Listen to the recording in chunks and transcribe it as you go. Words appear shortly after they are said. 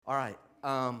All right.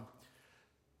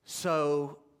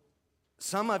 So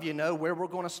some of you know where we're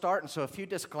going to start, and so a few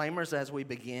disclaimers as we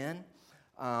begin.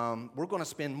 We're going to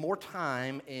spend more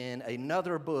time in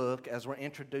another book as we're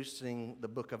introducing the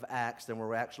book of Acts than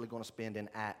we're actually going to spend in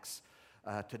Acts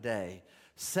today.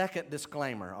 Second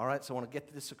disclaimer, all right, so I want to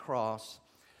get this across.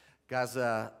 Guys,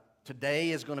 today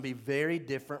is going to be very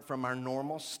different from our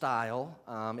normal style.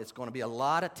 It's going to be a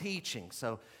lot of teaching,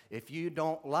 so if you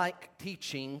don't like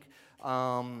teaching,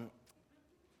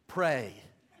 pray.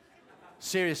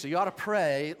 Seriously, you ought to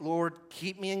pray, Lord,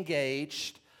 keep me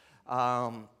engaged.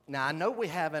 Now, I know we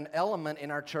have an element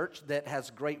in our church that has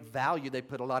great value. They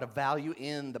put a lot of value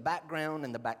in the background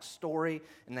and the backstory,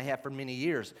 and they have for many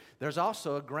years. There's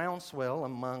also a groundswell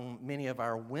among many of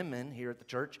our women here at the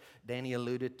church. Danny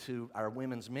alluded to our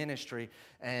women's ministry,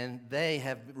 and they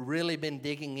have really been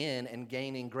digging in and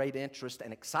gaining great interest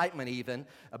and excitement even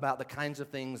about the kinds of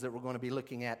things that we're going to be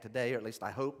looking at today, or at least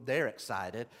I hope they're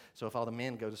excited. So if all the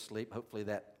men go to sleep, hopefully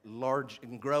that large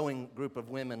and growing group of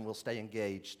women will stay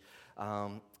engaged.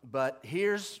 But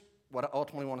here's what I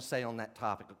ultimately want to say on that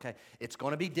topic, okay? It's going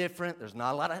to be different. There's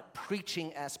not a lot of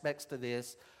preaching aspects to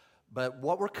this, but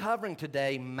what we're covering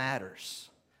today matters.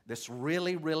 This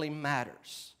really, really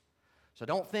matters. So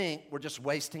don't think we're just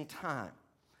wasting time,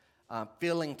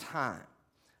 filling time.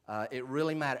 It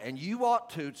really matters. And you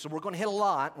ought to, so we're going to hit a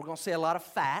lot. We're going to say a lot of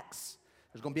facts.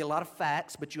 There's going to be a lot of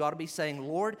facts, but you ought to be saying,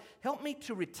 Lord, help me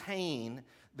to retain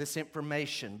this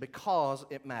information because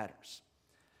it matters.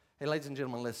 Hey, ladies and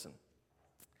gentlemen, listen.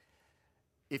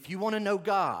 If you want to know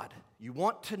God,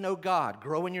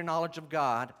 grow in your knowledge of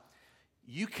God,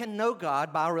 you can know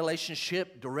God by a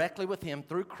relationship directly with Him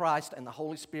through Christ and the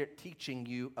Holy Spirit teaching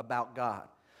you about God.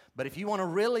 But if you want to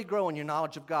really grow in your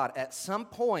knowledge of God, at some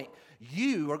point,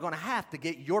 you are going to have to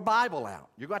get your Bible out.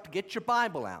 You're going to have to get your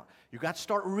Bible out. You've got to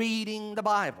start reading the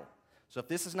Bible. So if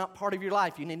this is not part of your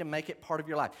life, you need to make it part of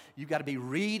your life. You've got to be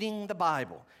reading the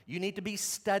Bible. You need to be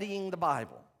studying the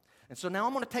Bible. And so now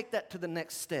I'm going to take that to the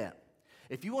next step.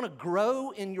 If you want to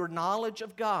grow in your knowledge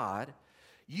of God,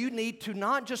 you need to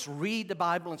not just read the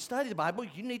Bible and study the Bible,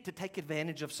 you need to take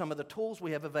advantage of some of the tools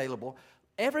we have available.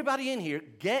 Everybody in here,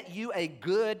 get you a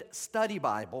good study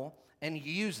Bible and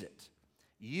use it.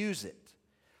 Use it.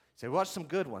 Say, what's some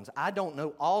good ones? I don't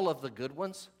know all of the good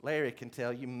ones. Larry can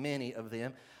tell you many of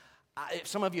them.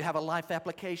 Some of you have a Life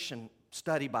Application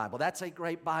Study Bible. That's a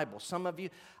great Bible. Some of you,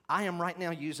 I am right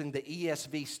now using the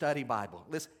ESV Study Bible.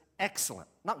 Listen, excellent.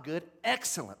 Not good,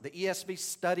 excellent. The ESV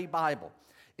Study Bible.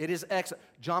 It is excellent.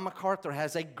 John MacArthur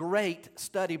has a great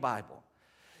study Bible.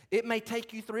 It may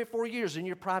take you 3 or 4 years in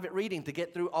your private reading to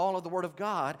get through all of the Word of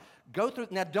God. Go through.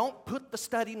 Now, don't put the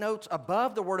study notes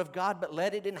above the Word of God, but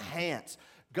let it enhance.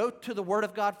 Go to the Word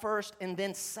of God first, and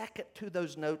then second to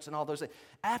those notes and all those things.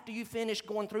 After you finish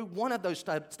going through one of those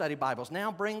study Bibles,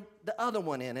 now bring the other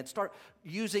one in and start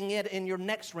using it in your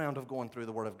next round of going through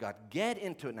the Word of God. Get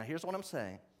into it. Now, here's what I'm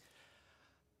saying.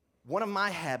 One of my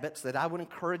habits that I would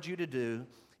encourage you to do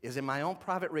is in my own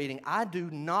private reading, I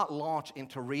do not launch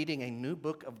into reading a new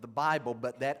book of the Bible,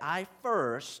 but that I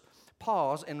first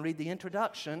pause and read the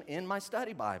introduction in my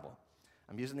study Bible.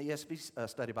 I'm using the ESV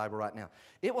Study Bible right now.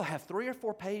 It will have 3 or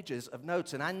 4 pages of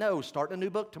notes, and I know starting a new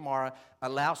book tomorrow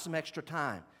allows some extra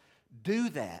time. Do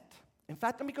that. In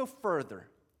fact, let me go further.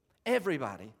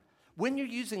 Everybody, when you're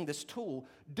using this tool,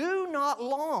 do not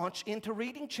launch into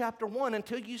reading chapter 1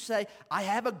 until you say, I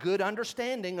have a good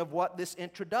understanding of what this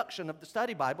introduction of the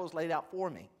study Bible is laid out for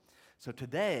me. So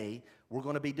today, we're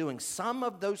going to be doing some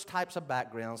of those types of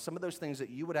backgrounds, some of those things that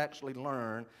you would actually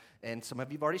learn, and some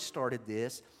of you have already started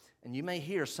this. And you may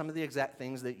hear some of the exact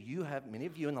things that you have, many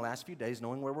of you in the last few days,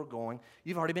 knowing where we're going,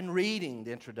 you've already been reading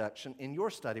the introduction in your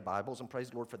study Bibles, and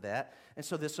praise the Lord for that. And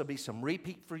so this will be some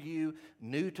repeat for you,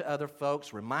 new to other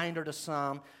folks, reminder to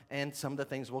some, and some of the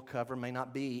things we'll cover may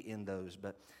not be in those.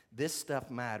 But this stuff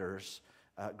matters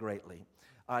greatly.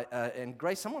 And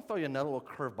Grace, I'm going to throw you another little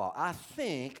curveball. I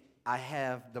think I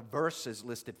have the verses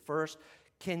listed first.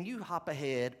 Can you hop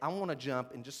ahead? I want to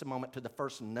jump in just a moment to the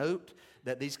first note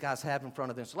that these guys have in front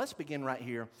of them. So let's begin right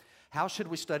here. How should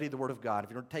we study the Word of God?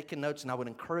 If you're taking notes, and I would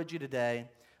encourage you today.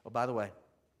 Oh, by the way,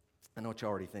 I know what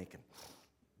you're already thinking.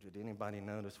 Did anybody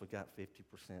notice we got 50%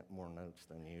 more notes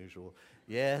than usual?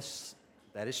 Yes,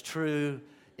 that is true.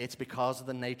 It's because of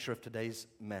the nature of today's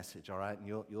message, all right? And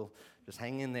you'll just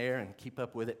hang in there and keep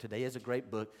up with it. Today is a great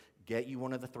book. Get you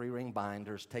one of the 3-ring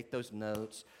binders. Take those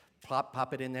notes.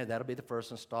 Pop it in there. That'll be the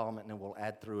first installment, and then we'll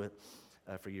add through it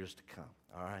for years to come.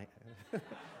 All right?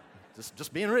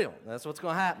 just being real. That's what's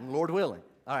going to happen, Lord willing.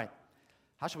 All right.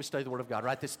 How should we study the Word of God?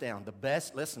 Write this down. The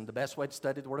best way to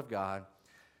study the Word of God,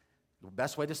 the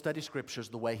best way to study Scripture is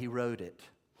the way He wrote it.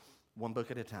 one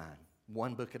book at a time.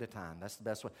 One book at a time. That's the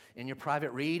best way. In your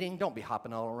private reading, don't be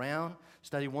hopping all around.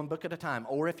 Study one book at a time.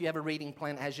 Or if you have a reading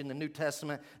plan as in the New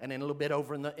Testament and then a little bit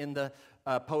over in the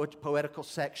poetical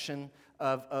section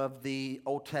of the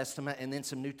Old Testament and then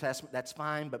some New Testament, that's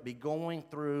fine. But be going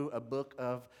through a book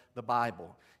of the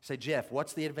Bible. You say, Jeff,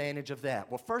 what's the advantage of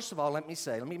that? Well, first of all, let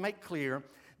me make clear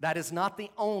that is not the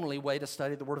only way to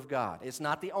study the Word of God. It's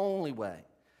not the only way.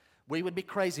 We would be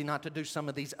crazy not to do some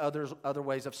of these other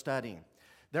ways of studying.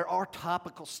 There are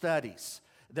topical studies.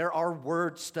 There are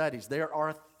word studies. There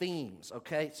are themes,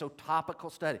 okay? So topical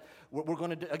study. We're going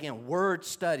to do, again, word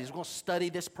studies. We're going to study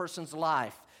this person's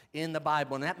life in the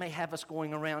Bible. And that may have us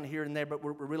going around here and there, but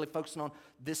we're really focusing on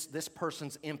this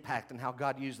person's impact and how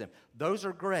God used them. Those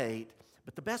are great,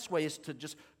 but the best way is to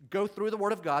just go through the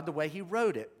Word of God the way He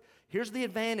wrote it. Here's the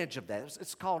advantage of that.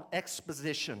 It's called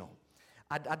expositional.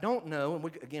 I don't know,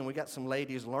 and we got some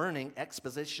ladies learning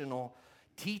expositional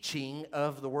teaching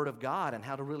of the Word of God and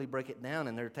how to really break it down,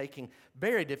 and they're taking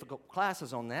very difficult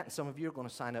classes on that, and some of you are going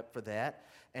to sign up for that.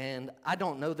 And I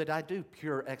don't know that I do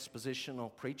pure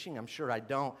expositional preaching. I'm sure I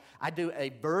don't. I do a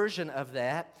version of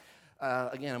that.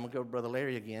 Again, I'm going to go to Brother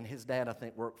Larry again. His dad, I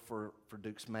think, worked for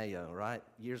Duke's Mayo, right,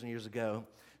 years and years ago.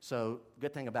 So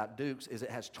good thing about Duke's is it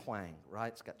has twang,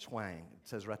 right? It's got twang. It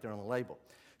says right there on the label.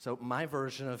 So my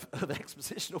version of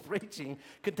expositional preaching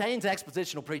contains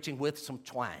expositional preaching with some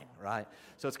twang, right?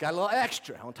 So it's got a little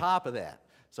extra on top of that.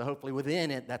 So hopefully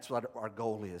within it, that's what our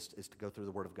goal is to go through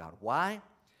the Word of God. Why?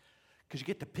 Because you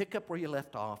get to pick up where you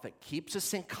left off. It keeps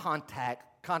us in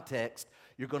context.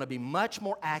 You're going to be much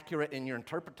more accurate in your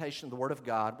interpretation of the Word of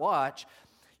God. Watch.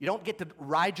 You don't get to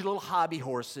ride your little hobby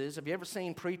horses. Have you ever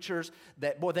seen preachers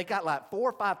that, they got like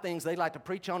 4 or 5 things they like to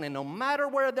preach on, and no matter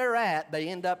where they're at, they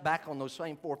end up back on those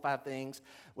same 4 or 5 things?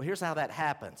 Well, here's how that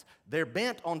happens. They're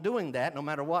bent on doing that no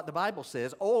matter what the Bible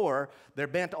says, or they're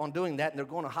bent on doing that and they're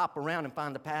going to hop around and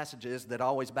find the passages that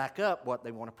always back up what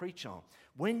they want to preach on.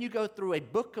 When you go through a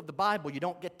book of the Bible, you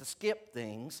don't get to skip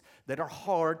things that are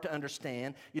hard to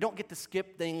understand. You don't get to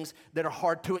skip things that are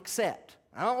hard to accept.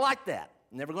 I don't like that.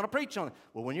 Never going to preach on it.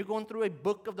 Well, when you're going through a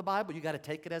book of the Bible, you got to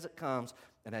take it as it comes.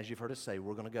 And as you've heard us say,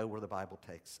 we're going to go where the Bible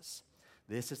takes us.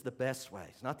 This is the best way.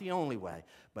 It's not the only way,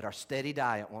 but our steady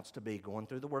diet wants to be going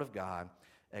through the Word of God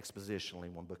expositionally,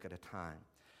 one book at a time.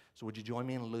 So would you join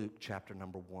me in Luke chapter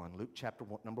number 1? Luke chapter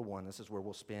number 1, this is where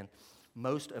we'll spend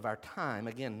most of our time.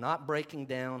 Again, not breaking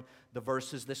down the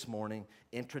verses this morning,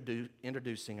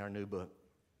 introducing our new book.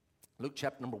 Luke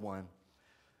chapter number 1.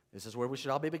 This is where we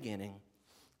should all be beginning.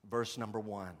 Verse number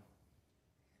 1.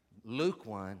 Luke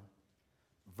 1,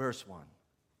 verse 1.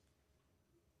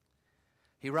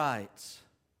 He writes,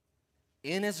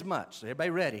 inasmuch, so everybody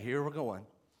ready, here we're going.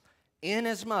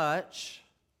 Inasmuch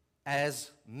as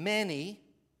many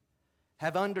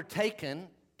have undertaken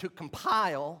to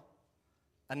compile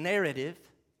a narrative,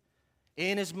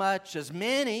 inasmuch as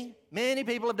many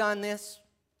people have done this.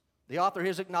 The author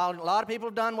here is acknowledging a lot of people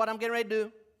have done what I'm getting ready to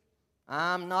do.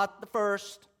 I'm not the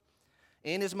first.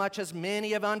 Inasmuch as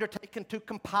many have undertaken to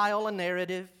compile a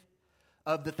narrative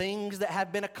of the things that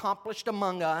have been accomplished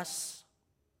among us.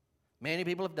 Many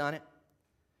people have done it.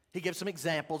 He gives some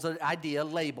examples, an idea,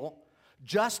 label.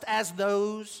 Just as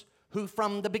those who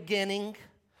from the beginning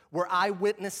were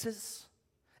eyewitnesses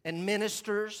and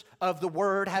ministers of the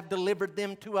word have delivered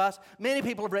them to us. Many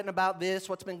people have written about this,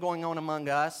 what's been going on among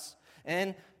us.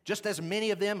 And just as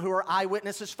many of them who are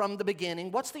eyewitnesses from the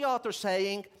beginning, what's the author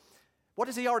saying? What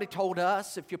has he already told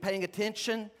us? If you're paying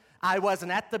attention, I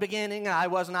wasn't at the beginning, and I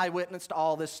was an eyewitness to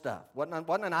all this stuff. Wasn't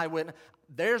an eyewitness.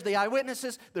 There's the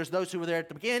eyewitnesses. There's those who were there at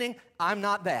the beginning. I'm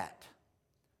not that.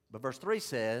 But verse 3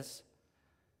 says,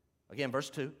 again, verse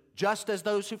 2, just as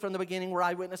those who from the beginning were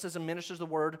eyewitnesses and ministers of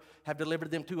the word have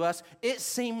delivered them to us, it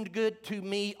seemed good to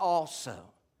me also.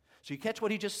 So you catch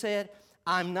what he just said?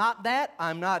 I'm not that.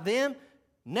 I'm not them.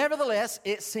 Nevertheless,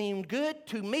 it seemed good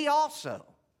to me also.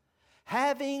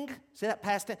 Having, see that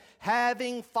past tense?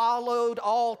 Having followed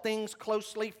all things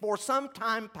closely for some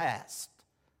time past.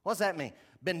 What does that mean?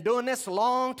 Been doing this a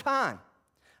long time.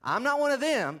 I'm not one of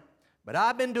them, but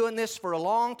I've been doing this for a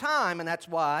long time, and that's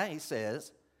why, he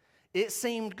says, it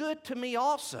seemed good to me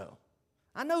also.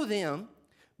 I know them,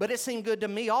 but it seemed good to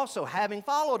me also, having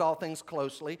followed all things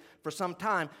closely for some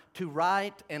time, to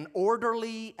write an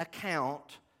orderly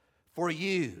account for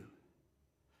you.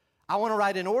 I want to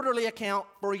write an orderly account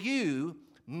for you,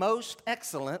 most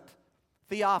excellent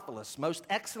Theophilus. Most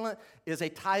excellent is a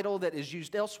title that is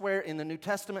used elsewhere in the New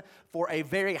Testament for a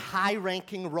very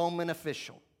high-ranking Roman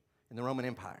official in the Roman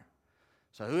Empire.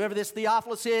 So whoever this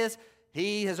Theophilus is,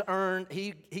 he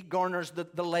garners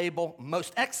the label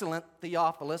most excellent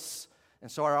Theophilus. And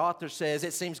so our author says,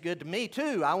 it seems good to me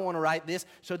too. I want to write this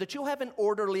so that you'll have an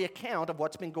orderly account of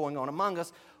what's been going on among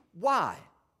us. Why?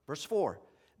 Verse 4,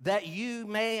 that you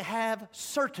may have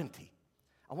certainty.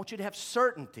 I want you to have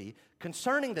certainty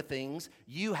concerning the things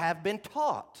you have been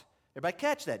taught. Everybody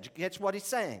catch that? Did you catch what he's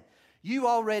saying? You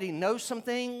already know some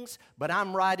things, but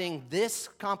I'm writing this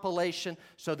compilation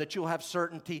so that you'll have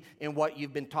certainty in what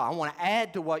you've been taught. I want to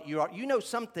add to what you are. You know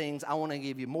some things, I want to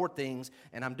give you more things,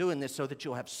 and I'm doing this so that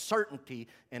you'll have certainty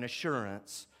and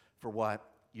assurance for what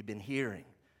you've been hearing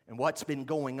and what's been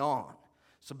going on.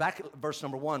 So back at verse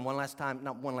number 1, one last time,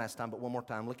 not one last time, but one more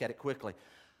time, look at it quickly.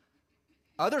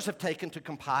 Others have taken to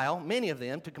compile, many of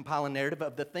them, to compile a narrative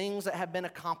of the things that have been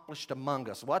accomplished among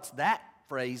us. What's that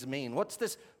phrase mean? What's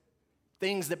this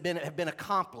things that have been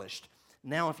accomplished?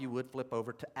 Now, if you would, flip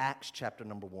over to Acts chapter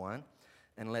number 1,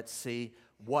 and let's see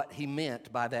what he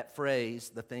meant by that phrase,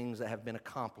 the things that have been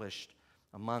accomplished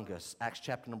among us. Acts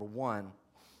chapter number 1,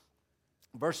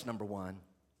 verse number 1,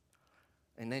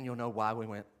 and then you'll know why we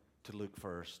went to Luke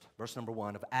first. Verse number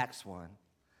 1 of Acts 1.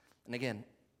 And again,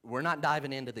 we're not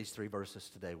diving into these 3 verses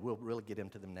today. We'll really get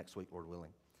into them next week, Lord willing.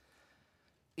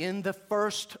 In the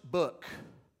first book,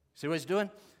 see what he's doing?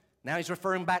 Now he's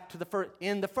referring back to the first.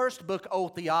 In the first book, O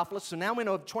Theophilus. So now we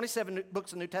know of 27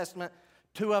 books of the New Testament.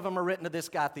 2 of them are written to this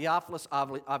guy, Theophilus.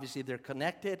 Obviously, they're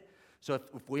connected. So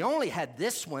if we only had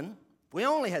this one,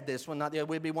 not the other,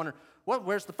 we'd be wondering, well,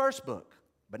 where's the first book?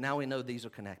 But now we know these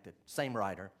are connected. Same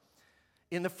writer.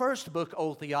 In the first book,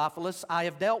 O Theophilus, I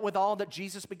have dealt with all that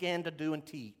Jesus began to do and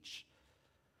teach.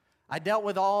 I dealt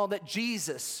with all that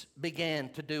Jesus began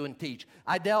to do and teach.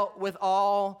 I dealt with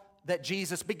all that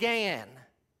Jesus began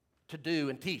to do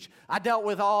and teach. I dealt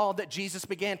with all that Jesus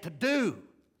began to do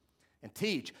and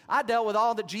teach. I dealt with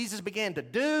all that Jesus began to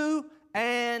do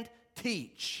and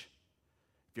teach.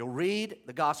 If you'll read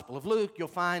the Gospel of Luke, you'll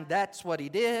find that's what he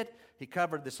did. He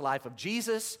covered this life of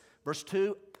Jesus. Verse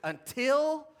 2,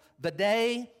 until the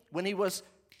day when he was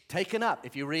taken up.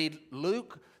 If you read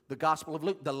Luke, the Gospel of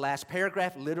Luke, the last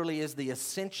paragraph literally is the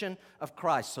ascension of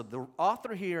Christ. So the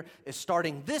author here is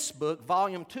starting this book,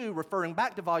 volume 2, referring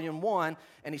back to volume 1,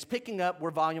 and he's picking up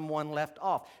where volume 1 left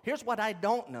off. Here's what I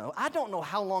don't know. I don't know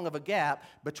how long of a gap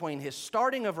between his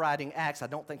starting of writing Acts, I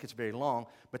don't think it's very long,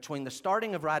 between the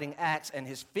starting of writing Acts and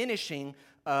his finishing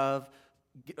of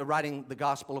writing the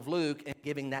Gospel of Luke and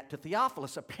giving that to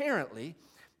Theophilus. Apparently,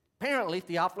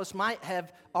 Theophilus might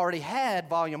have already had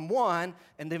volume 1,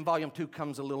 and then volume 2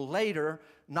 comes a little later,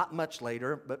 not much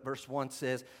later, but verse 1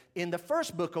 says, in the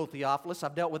first book, O Theophilus,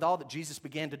 I've dealt with all that Jesus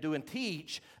began to do and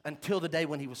teach until the day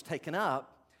when he was taken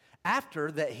up, after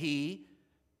that he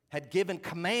had given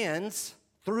commands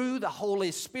through the Holy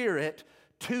Spirit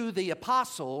to the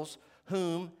apostles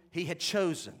whom he had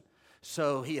chosen.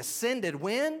 So he ascended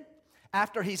when?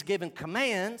 After he's given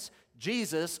commands,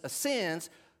 Jesus ascends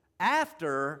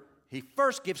after he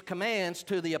first gives commands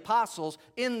to the apostles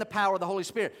in the power of the Holy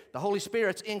Spirit. The Holy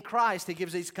Spirit's in Christ. He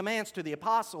gives these commands to the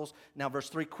apostles. Now, verse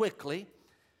 3 quickly.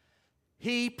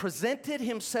 He presented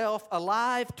himself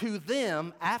alive to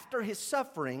them after his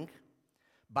suffering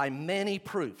by many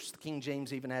proofs. The King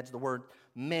James even adds the word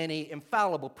many,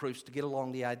 infallible proofs to get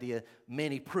along the idea,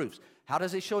 many proofs. How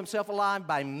does he show himself alive?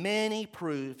 By many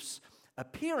proofs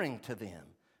appearing to them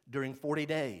during 40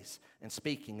 days and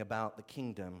speaking about the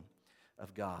kingdom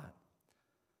of God.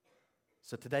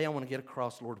 So today I want to get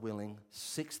across, Lord willing,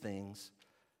 6 things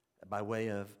by way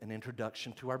of an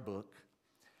introduction to our book.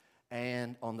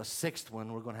 And on the 6th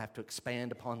one, we're going to have to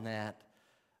expand upon that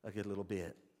a good little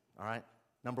bit. All right?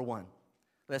 Number 1,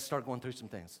 let's start going through some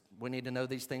things. We need to know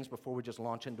these things before we just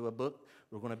launch into a book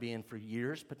we're going to be in for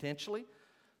years, potentially.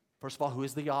 First of all, who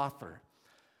is the author?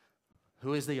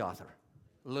 Who is the author?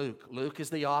 Luke. Luke is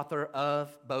the author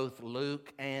of both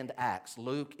Luke and Acts.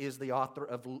 Luke is the author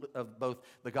of both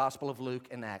the Gospel of Luke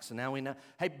and Acts. And now we know,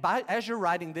 hey, as you're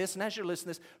writing this and as you're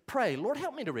listening to this, pray, Lord,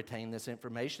 help me to retain this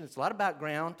information. It's a lot of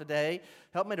background today.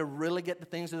 Help me to really get the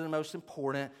things that are the most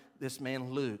important. This man,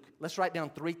 Luke. Let's write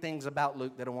down 3 things about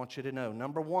Luke that I want you to know.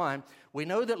 Number 1, we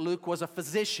know that Luke was a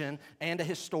physician and a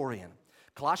historian.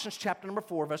 Colossians chapter number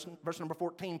 4, verse number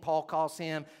 14, Paul calls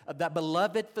him the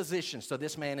beloved physician. So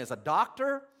this man is a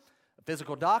doctor, a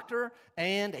physical doctor,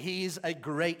 and he's a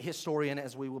great historian,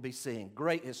 as we will be seeing.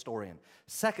 Great historian.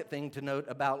 Second thing to note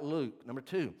about Luke, number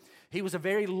 2, he was a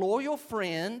very loyal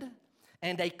friend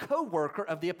and a co-worker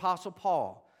of the Apostle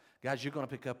Paul. Guys, you're going to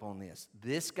pick up on this.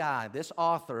 This guy, this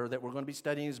author that we're going to be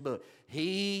studying his book,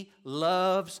 he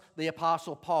loves the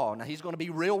Apostle Paul. Now, he's going to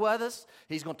be real with us.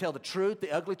 He's going to tell the truth,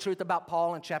 the ugly truth about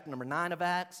Paul in chapter number 9 of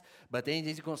Acts. But then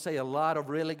he's going to say a lot of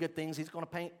really good things. He's going to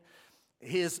paint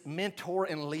his mentor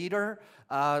and leader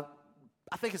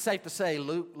I think it's safe to say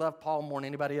Luke loved Paul more than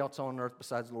anybody else on earth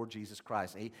besides the Lord Jesus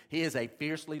Christ. He is a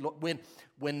fiercely,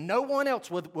 when no one else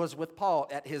was with Paul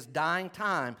at his dying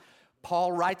time,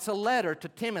 Paul writes a letter to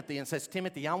Timothy and says,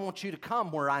 Timothy, I want you to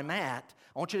come where I'm at.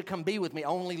 I want you to come be with me.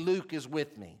 Only Luke is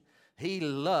with me. He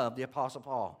loved the Apostle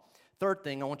Paul. Third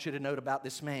thing I want you to note about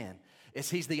this man is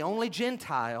he's the only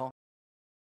Gentile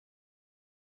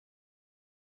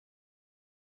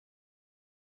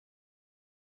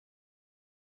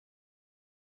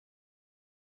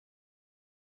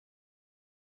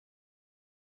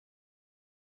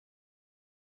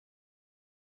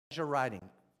you're writing.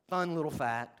 Fun little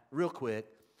fact, real quick.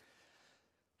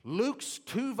 Luke's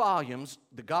 2 volumes,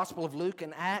 the Gospel of Luke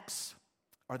and Acts,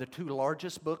 are the 2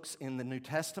 largest books in the New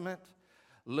Testament.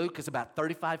 Luke is about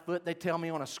 35 foot, they tell me,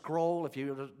 on a scroll. If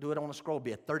you were to do it on a scroll, it would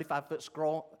be a 35-foot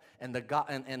scroll,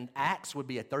 and Acts would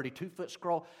be a 32-foot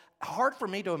scroll. Hard for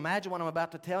me to imagine what I'm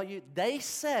about to tell you. They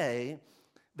say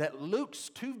that Luke's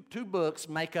two books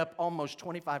make up almost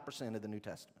 25% of the New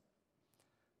Testament.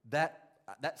 That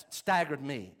staggered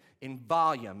me in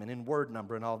volume and in word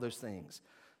number and all those things.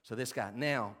 So this guy.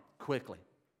 Now, quickly,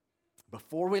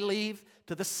 before we leave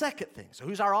to the second thing. So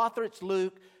who's our author? It's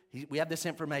Luke. We have this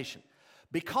information.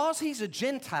 Because he's a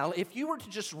Gentile, if you were to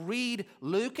just read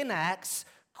Luke and Acts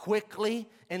quickly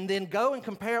and then go and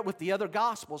compare it with the other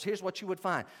Gospels, here's what you would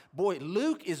find. Boy,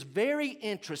 Luke is very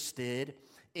interested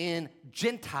in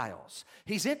Gentiles.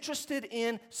 He's interested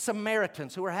in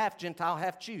Samaritans who are half Gentile,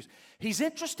 half Jews. He's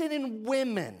interested in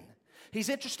women. He's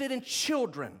interested in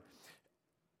children,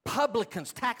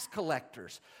 publicans, tax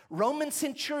collectors, Roman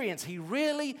centurions. He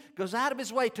really goes out of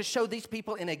his way to show these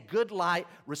people in a good light,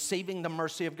 receiving the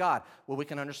mercy of God. Well, we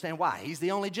can understand why. He's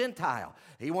the only Gentile.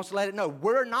 He wants to let it know,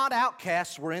 we're not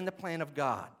outcasts, we're in the plan of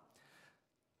God.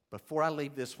 Before I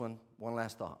leave this one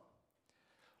last thought.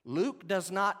 Luke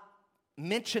does not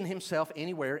mention himself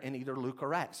anywhere in either Luke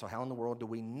or Acts. So how in the world do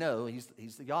we know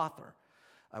he's the author?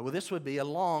 Well, this would be a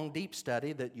long, deep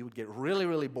study that you would get really,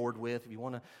 really bored with. If you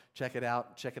want to check it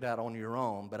out on your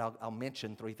own. But I'll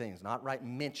mention 3 things.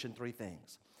 Mention 3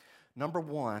 things. Number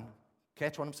 1,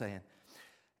 catch what I'm saying.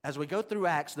 As we go through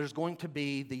Acts, there's going to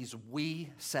be these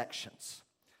we sections.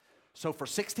 So for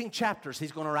 16 chapters,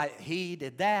 he's going to write, he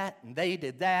did that, and they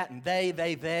did that, and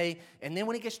they. And then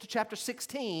when he gets to chapter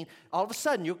 16, all of a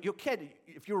sudden, you'll catch,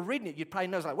 if you were reading it, you'd probably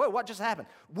know, like, whoa, what just happened?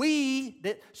 We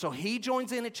did. So he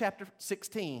joins in at chapter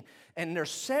 16, and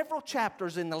there's several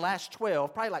chapters in the last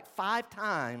 12, probably like 5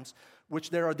 times, which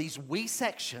there are these we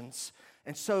sections.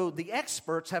 And so the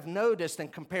experts have noticed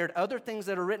and compared other things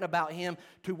that are written about him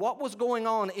to what was going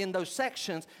on in those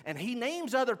sections. And he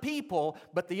names other people,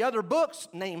 but the other books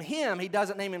name him. He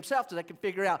doesn't name himself, so they can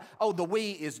figure out, oh, the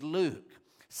we is Luke.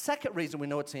 Second reason we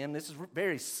know it's him, this is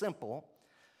very simple.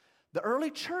 The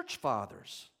early church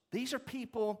fathers, these are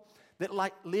people that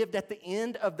lived at the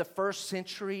end of the 1st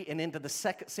century and into the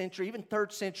 2nd century, even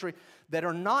 3rd century, that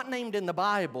are not named in the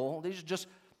Bible. These are just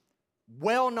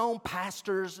well-known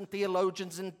pastors and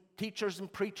theologians and teachers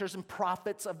and preachers and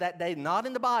prophets of that day, not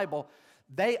in the Bible.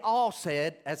 They all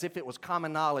said, as if it was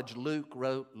common knowledge, Luke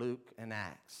wrote Luke and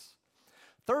Acts.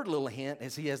 Third little hint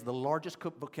is he has the largest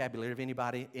vocabulary of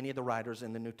any of the writers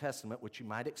in the New Testament, which you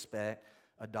might expect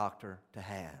a doctor to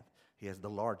have. He has the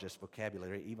largest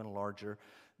vocabulary, even larger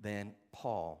than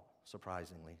Paul,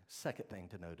 surprisingly. Second thing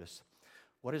to notice,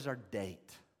 what is our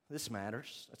date? This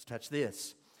matters. Let's touch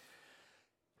this.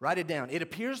 Write it down. It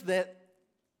appears that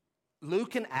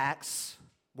Luke and Acts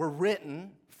were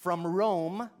written from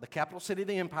Rome, the capital city of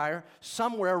the empire,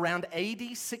 somewhere around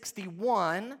AD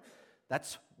 61.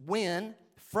 That's when,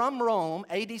 from Rome,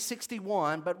 AD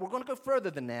 61. But we're going to go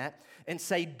further than that and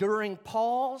say during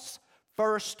Paul's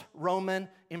first Roman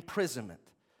imprisonment.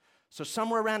 So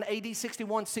somewhere around AD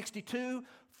 61, 62,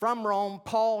 from Rome,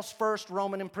 Paul's first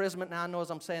Roman imprisonment. Now, I know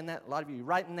as I'm saying that, a lot of you are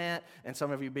writing that, and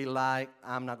some of you be like,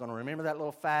 I'm not going to remember that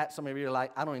little fact. Some of you are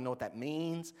like, I don't even know what that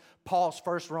means. Paul's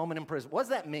first Roman imprisonment. What does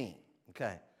that mean?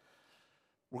 Okay.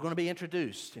 We're going to be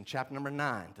introduced in chapter number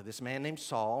 9 to this man named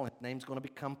Saul. His name's going to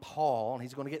become Paul, and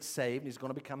he's going to get saved, and he's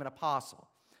going to become an apostle.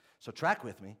 So track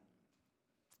with me.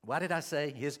 Why did I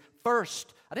say his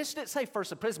first? I didn't say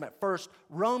first imprisonment, first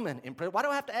Roman imprisonment. Why do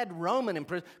I have to add Roman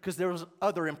imprisonment? Because there was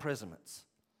other imprisonments.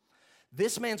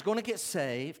 This man's going to get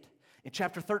saved. In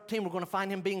chapter 13, we're going to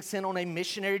find him being sent on a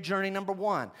missionary journey number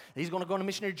 1. He's going to go on a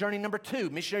missionary journey number 2,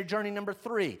 missionary journey number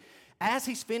 3. As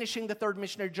he's finishing the 3rd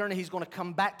missionary journey, he's going to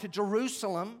come back to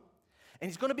Jerusalem, and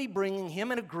he's going to be bringing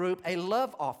him and a group a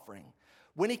love offering.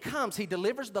 When he comes, he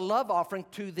delivers the love offering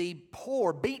to the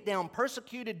poor, beat down,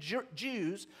 persecuted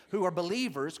Jews who are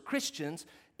believers, Christians,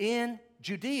 in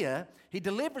Judea. He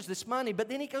delivers this money, but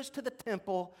then he goes to the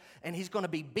temple, and he's going to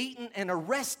be beaten and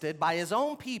arrested by his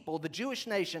own people, the Jewish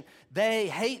nation. They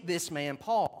hate this man,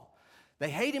 Paul. They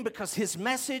hate him because his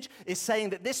message is saying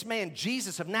that this man,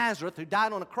 Jesus of Nazareth, who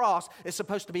died on a cross, is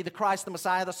supposed to be the Christ, the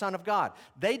Messiah, the Son of God.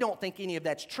 They don't think any of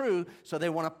that's true, so they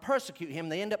want to persecute him.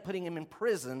 They end up putting him in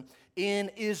prison in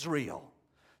Israel.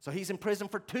 So he's in prison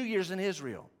for 2 years in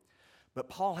Israel. But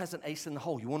Paul has an ace in the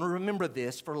hole. You want to remember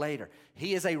this for later.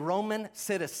 He is a Roman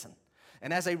citizen.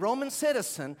 And as a Roman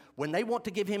citizen, when they want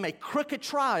to give him a crooked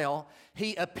trial,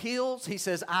 he appeals. He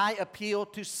says, I appeal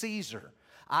to Caesar.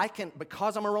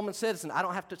 Because I'm a Roman citizen, I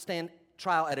don't have to stand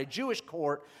trial at a Jewish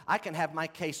court. I can have my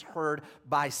case heard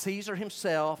by Caesar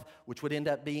himself, which would end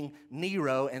up being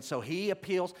Nero. And so he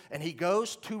appeals, and he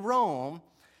goes to Rome.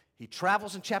 He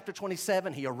travels in chapter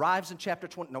 27. He arrives in chapter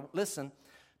 20. Now, listen,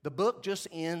 the book just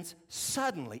ends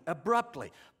suddenly,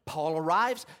 abruptly. Paul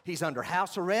arrives, he's under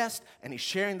house arrest, and he's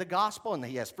sharing the gospel, and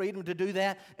he has freedom to do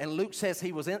that. And Luke says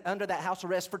he was under that house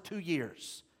arrest for 2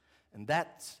 years. And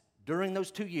that's during those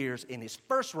 2 years, in his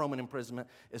first Roman imprisonment,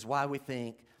 is why we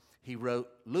think he wrote,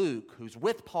 Luke, who's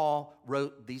with Paul,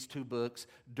 wrote these 2 books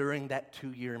during that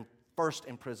 2-year first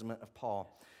imprisonment of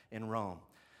Paul in Rome.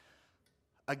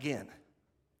 Again,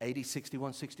 AD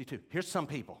 61, 62. Here's some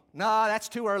people. No, that's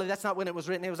too early. That's not when it was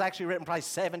written. It was actually written probably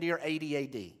 70 or 80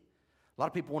 AD. A lot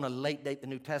of people want to late date the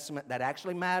New Testament. That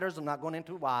actually matters. I'm not going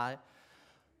into why.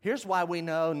 Here's why we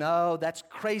know, no, that's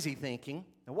crazy thinking.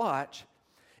 Now watch.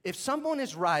 If someone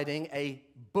is writing a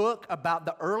book about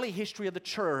the early history of the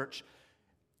church,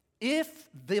 if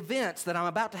the events that I'm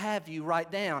about to have you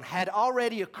write down had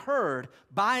already occurred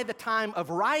by the time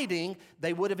of writing,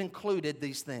 they would have included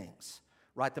these things.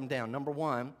 Write them down. Number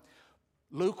one,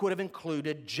 Luke would have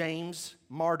included James'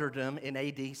 martyrdom in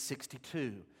AD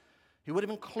 62. He would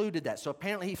have included that. So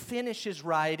apparently he finishes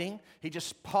writing. He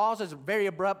just pauses very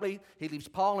abruptly. He leaves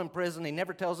Paul in prison. He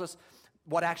never tells us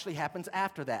what actually happens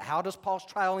after that. How does Paul's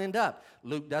trial end up?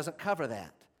 Luke doesn't cover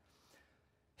that.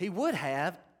 He would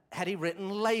have had he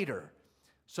written later.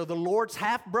 So the Lord's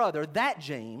half-brother, that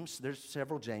James, there's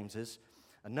several Jameses,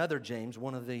 another James,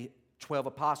 one of the 12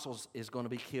 apostles, is going to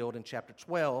be killed in chapter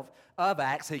 12 of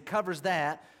Acts. He covers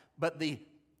that, but the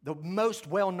most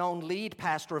well-known lead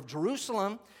pastor of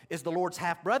Jerusalem is the Lord's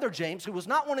half-brother James, who was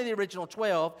not one of the original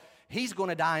 12. He's going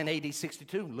to die in AD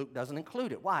 62. Luke doesn't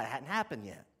include it. Why? It hadn't happened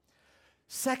yet.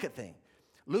 Second thing,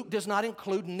 Luke does not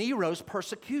include Nero's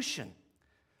persecution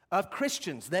of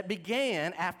Christians that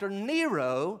began after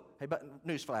Nero. Hey, but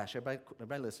newsflash,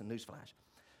 everybody listen, newsflash.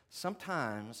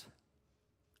 Sometimes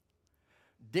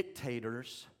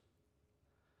dictators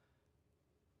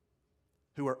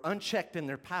who are unchecked in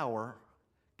their power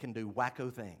can do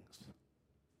wacko things.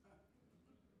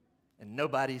 And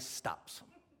nobody stops them.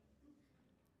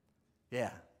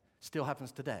 Yeah, still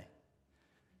happens today.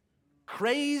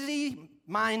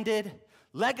 Crazy-minded,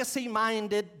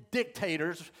 legacy-minded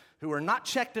dictators who are not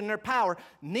checked in their power.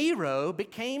 Nero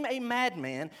became a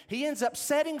madman. He ends up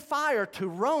setting fire to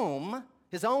Rome,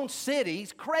 his own city.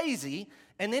 He's crazy.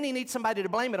 And then he needs somebody to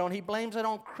blame it on. He blames it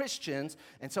on Christians.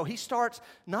 And so he starts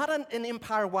not an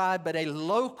empire-wide, but a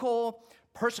local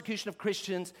persecution of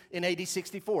Christians in AD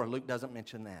 64. Luke doesn't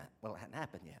mention that. Well, it hadn't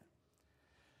happened yet.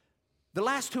 The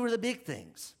last 2 are the big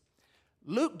things.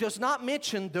 Luke does not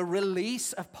mention the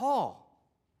release of Paul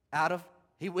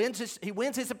he wins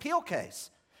his appeal case.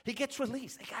 He gets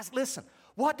released. Hey guys, listen.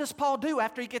 What does Paul do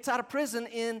after he gets out of prison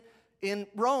in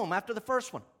Rome after the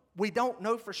first one? We don't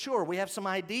know for sure. We have some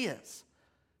ideas.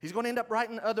 He's going to end up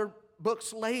writing other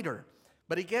books later.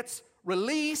 But he gets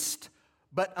released.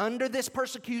 But under this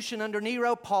persecution, under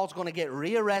Nero, Paul's going to get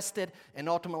rearrested and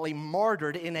ultimately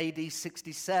martyred in AD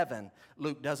 67.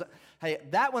 Luke doesn't. Hey,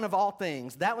 that one of all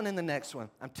things, that one and the next one,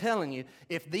 I'm telling you,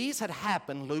 if these had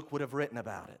happened, Luke would have written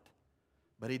about it.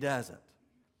 But he doesn't.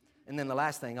 And then the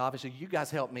last thing, obviously, you guys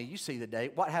help me. You see the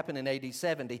date. What happened in AD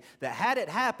 70? That had it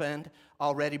happened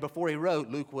already before he wrote,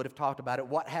 Luke would have talked about it.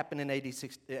 What happened in AD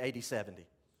 70?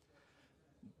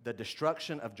 The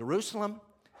destruction of Jerusalem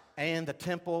and the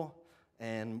temple.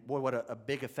 And boy, what a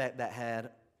big effect that had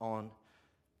on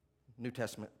New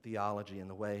Testament theology and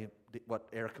the way, what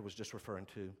Erica was just referring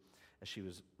to as she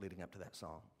was leading up to that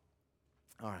song.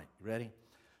 All right, you ready?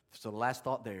 So the last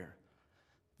thought there.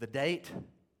 The date,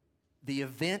 the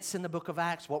events in the book of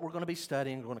Acts, what we're going to be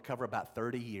studying, we're going to cover about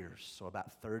 30 years. So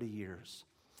about 30 years.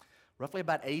 Roughly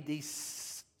about AD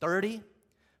 30,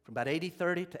 from about AD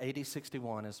 30 to AD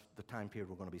 61 is the time period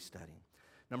we're going to be studying.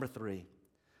 Number 3,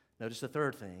 notice the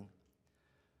third thing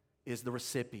is the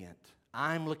recipient.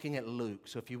 I'm looking at Luke.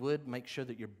 So if you would, make sure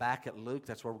that you're back at Luke.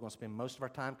 That's where we're going to spend most of our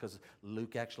time because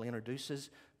Luke actually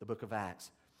introduces the book of Acts.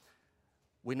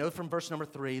 We know from verse number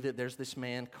 3 that there's this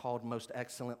man called Most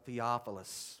Excellent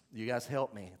Theophilus. You guys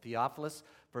help me. Theophilus,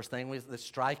 first thing that's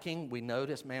striking, we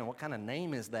notice, man, what kind of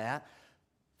name is that?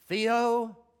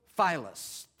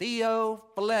 Theophilus.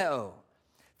 Theophileo.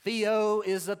 Theo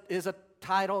is a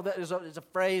title, that is a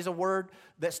phrase, a word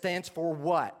that stands for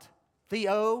what?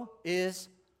 Theo is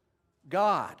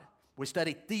God. We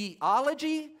study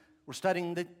theology. We're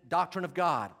studying the doctrine of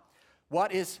God.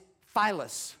 What is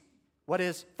philus? What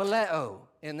is phileo?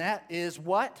 And that is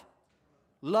what?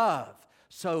 Love.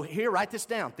 So here, write this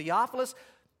down. Theophilus,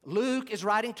 Luke is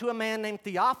writing to a man named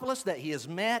Theophilus that he has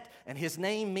met, and his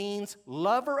name means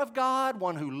lover of God,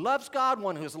 one who loves God,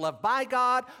 one who is loved by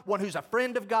God, one who's a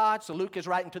friend of God. So Luke is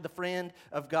writing to the friend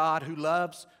of God who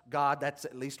loves God. That's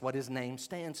at least what his name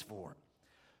stands for.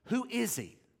 Who is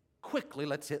he? Quickly,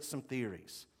 let's hit some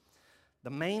theories.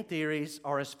 The main theories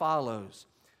are as follows.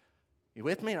 You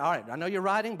with me? All right, I know you're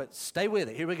writing, but stay with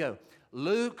it. Here we go.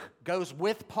 Luke goes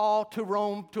with Paul to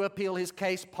Rome to appeal his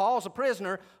case. Paul's a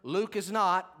prisoner. Luke is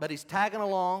not, but he's tagging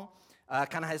along.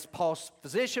 Kind of has Paul's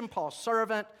physician, Paul's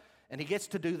servant, and he gets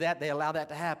to do that. They allow that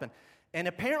to happen. And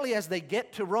apparently as they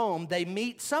get to Rome, they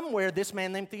meet somewhere this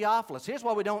man named Theophilus. Here's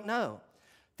what we don't know.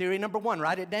 Theory number 1,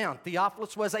 write it down.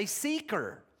 Theophilus was a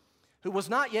seeker who was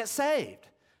not yet saved.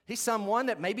 He's someone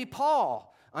that maybe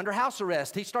Paul, under house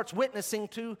arrest, he starts witnessing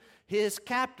to his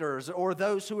captors or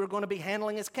those who are going to be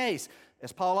handling his case,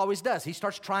 as Paul always does. He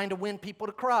starts trying to win people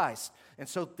to Christ. And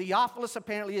so Theophilus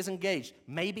apparently is engaged.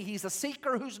 Maybe he's a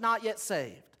seeker who's not yet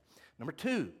saved. Number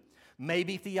 2,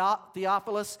 maybe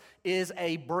Theophilus is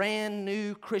a brand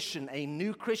new Christian, a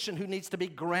new Christian who needs to be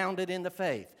grounded in the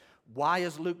faith. Why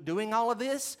is Luke doing all of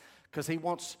this? Because he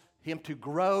wants him to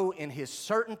grow in his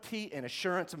certainty and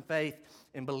assurance and faith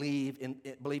and belief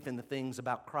in the things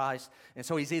about Christ. And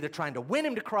so he's either trying to win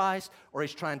him to Christ or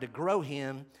he's trying to grow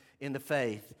him in the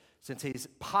faith since he's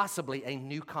possibly a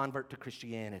new convert to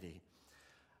Christianity.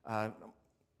 For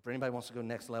anybody who wants to go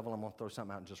next level, I'm going to throw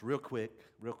something out just real quick.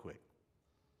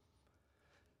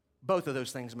 Both of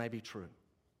those things may be true.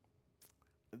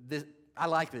 I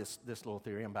like this little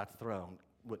theory I'm about to throw.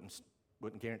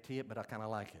 Wouldn't guarantee it, but I kind of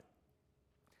like it.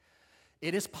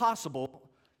 It is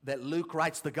possible that Luke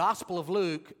writes the Gospel of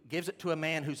Luke, gives it to a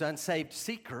man who's unsaved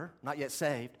seeker, not yet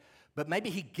saved, but maybe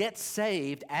he gets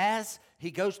saved as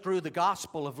he goes through the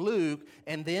Gospel of Luke,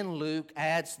 and then Luke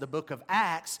adds the book of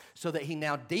Acts so that he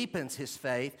now deepens his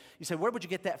faith. You say, where would you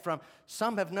get that from?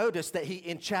 Some have noticed that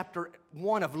in chapter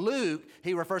 1 of Luke,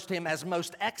 he refers to him as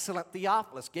Most Excellent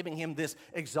Theophilus, giving him this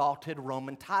exalted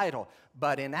Roman title.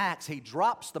 But in Acts, he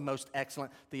drops the Most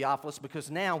Excellent Theophilus because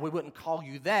now we wouldn't call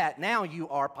you that. Now you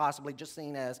are possibly just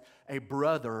seen as a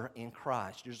brother in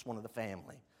Christ. You're just one of the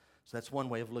family. So that's one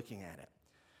way of looking at it.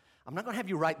 I'm not going to have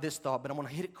you write this thought, but I'm going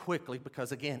to hit it quickly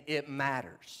because, again, it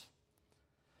matters.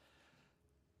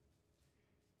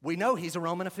 We know he's a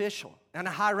Roman official and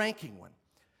a high-ranking one.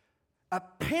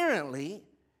 Apparently,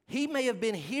 he may have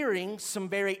been hearing some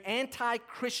very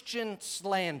anti-Christian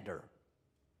slander.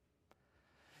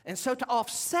 And so to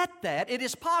offset that, it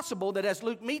is possible that as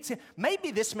Luke meets him, maybe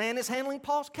this man is handling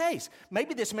Paul's case.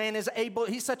 Maybe this man is able,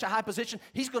 he's such a high position,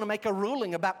 he's going to make a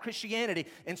ruling about Christianity.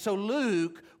 And so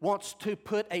Luke wants to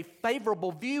put a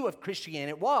favorable view of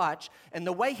Christianity. Watch, and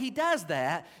the way he does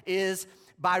that is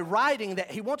by writing that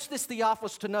he wants this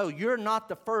Theophilus to know you're not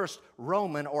the first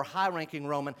Roman or high-ranking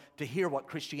Roman to hear what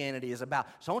Christianity is about.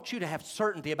 So I want you to have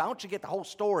certainty about it. I want you to get the whole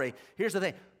story. Here's the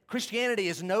thing. Christianity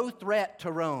is no threat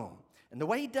to Rome. And the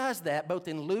way he does that, both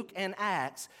in Luke and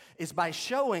Acts, is by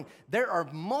showing there are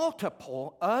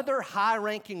multiple other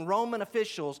high-ranking Roman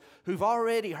officials who've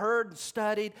already heard and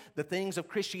studied the things of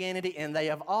Christianity, and they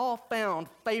have all found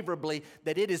favorably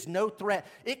that it is no threat.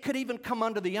 It could even come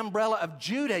under the umbrella of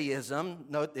Judaism.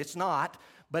 No, it's not.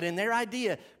 But in their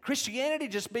idea, Christianity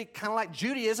just be kind of like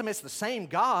Judaism. It's the same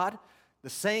God, the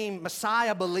same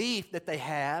Messiah belief that they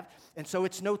have, and so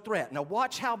it's no threat. Now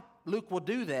watch how Luke will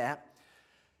do that.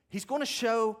 He's going to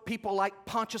show people like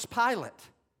Pontius Pilate.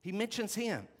 He mentions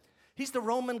him. He's the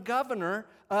Roman governor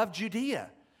of Judea.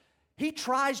 He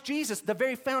tries Jesus, the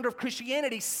very founder of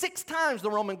Christianity. 6 times the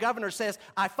Roman governor says,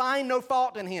 I find no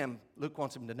fault in him. Luke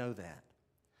wants him to know that.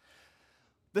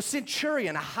 The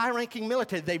centurion, a high-ranking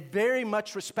military, they very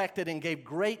much respected and gave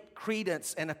great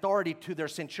credence and authority to their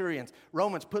centurions.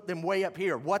 Romans put them way up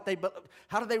here.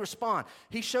 How do they respond?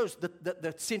 He shows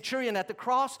the centurion at the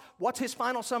cross. What's his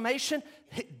final summation?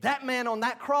 That man on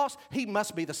that cross, he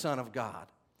must be the Son of God.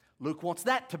 Luke wants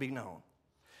that to be known.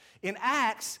 In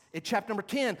Acts, in chapter number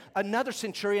 10, another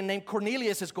centurion named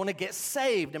Cornelius is going to get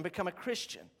saved and become a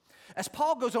Christian. As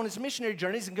Paul goes on his missionary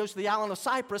journeys and goes to the island of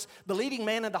Cyprus, the leading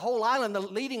man in the whole island, the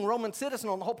leading Roman citizen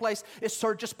on the whole place is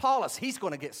Sergius Paulus. He's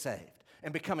going to get saved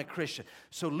and become a Christian.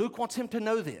 So Luke wants him to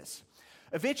know this.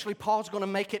 Eventually, Paul's going to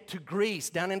make it to Greece,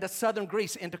 down into southern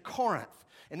Greece, into Corinth.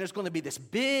 And there's going to be this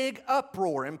big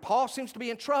uproar, and Paul seems to be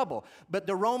in trouble. But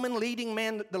the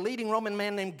leading Roman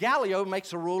man named Gallio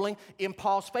makes a ruling in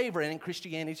Paul's favor and in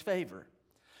Christianity's favor.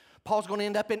 Paul's going to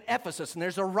end up in Ephesus, and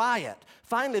there's a riot.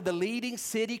 Finally, the leading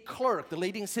city clerk, the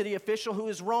leading city official who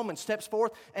is Roman, steps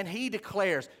forth, and he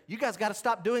declares, you guys got to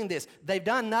stop doing this. They've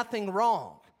done nothing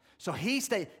wrong. So he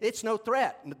states, it's no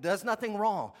threat, does nothing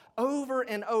wrong. Over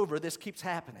and over, this keeps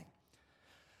happening.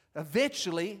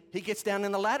 Eventually, he gets down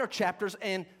in the latter chapters,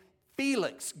 and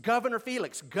Governor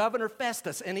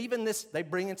Festus, and even this, they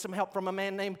bring in some help from a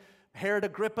man named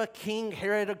King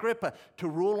Herod Agrippa, to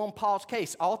rule on Paul's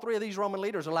case. All three of these Roman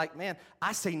leaders are like, man,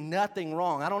 I see nothing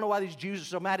wrong. I don't know why these Jews are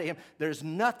so mad at him. There's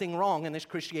nothing wrong in this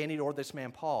Christianity or this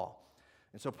man Paul.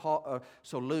 And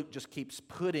so Luke just keeps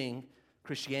putting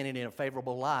Christianity in a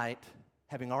favorable light,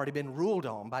 having already been ruled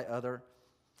on by other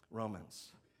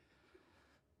Romans.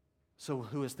 So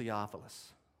who is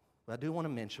Theophilus? Well, I do want to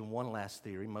mention one last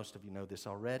theory. Most of you know this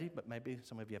already, but maybe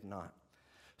some of you have not.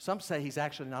 Some say he's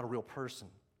actually not a real person.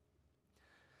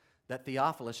 That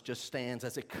Theophilus just stands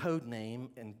as a code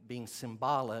name and being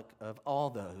symbolic of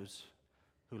all those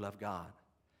who love God.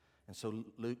 And so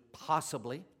Luke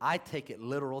possibly, I take it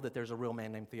literal that there's a real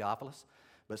man named Theophilus,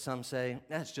 but some say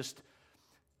that's just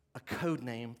a code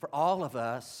name for all of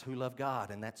us who love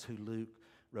God, and that's who Luke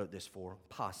wrote this for,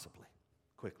 possibly.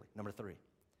 Quickly, number 3.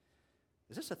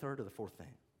 Is this the third or the fourth thing?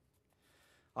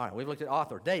 All right, we've looked at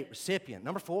author, date, recipient.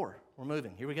 Number 4, we're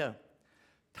moving. Here we go.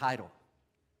 Title.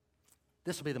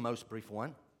 This will be the most brief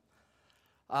one.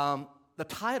 The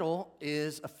title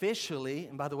is officially,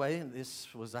 and by the way,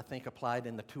 this was, I think, applied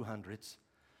in the 200s.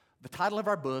 The title of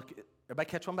our book, everybody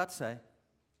catch what I'm about to say?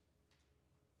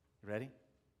 You ready?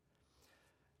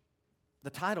 The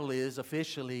title is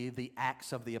officially The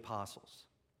Acts of the Apostles.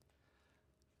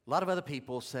 A lot of other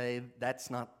people say that's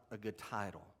not a good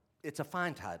title. It's a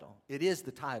fine title. It is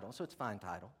the title, so it's a fine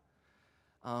title.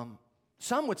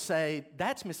 Some would say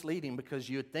that's misleading because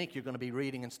you'd think you're going to be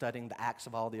reading and studying the Acts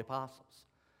of all the Apostles,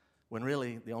 when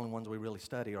really the only ones we really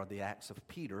study are the Acts of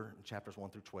Peter in chapters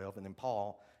 1 through 12, and then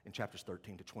Paul in chapters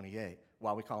 13 to 28.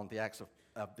 Why we call them the Acts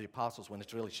of the Apostles when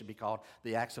it really should be called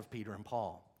the Acts of Peter and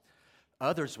Paul.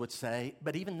 Others would say,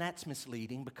 but even that's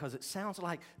misleading because it sounds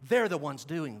like they're the ones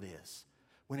doing this.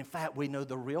 When in fact we know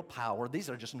the real power, these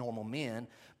are just normal men,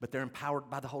 but they're empowered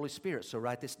by the Holy Spirit. So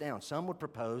write this down. Some would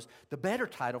propose the better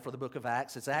title for the book of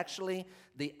Acts is actually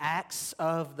the Acts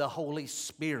of the Holy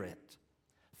Spirit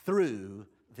through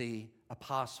the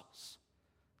apostles.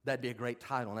 That'd be a great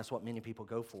title, and that's what many people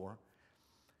go for.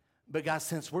 But guys,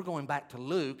 since we're going back to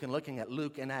Luke and looking at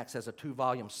Luke and Acts as a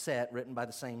 2-volume set written by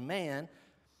the same man,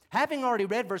 having already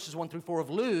read verses 1 through 4 of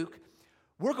Luke,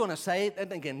 we're going to say,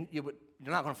 and again, you're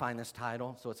not going to find this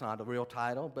title, so it's not a real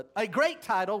title, but a great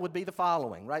title would be the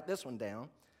following. Write this one down.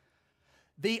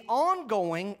 The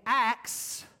Ongoing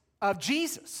Acts of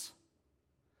Jesus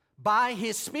by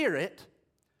His Spirit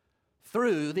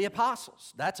through the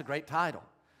Apostles. That's a great title.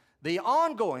 The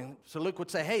ongoing, so Luke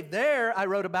would say, hey, there I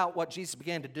wrote about what Jesus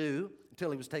began to do until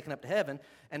He was taken up to heaven,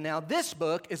 and now this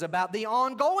book is about the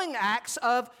ongoing acts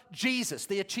of Jesus,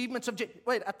 the achievements of Jesus.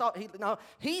 Wait, I thought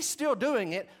He's still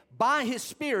doing it by His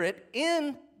Spirit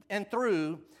in and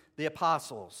through the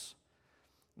apostles.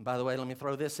 And by the way, let me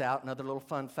throw this out, another little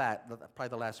fun fact, probably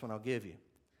the last one I'll give you.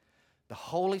 The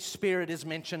Holy Spirit is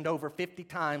mentioned over 50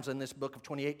 times in this book of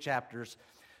 28 chapters.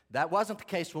 That wasn't the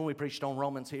case when we preached on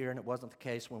Romans here, and it wasn't the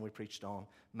case when we preached on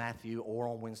Matthew or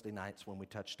on Wednesday nights when we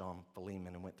touched on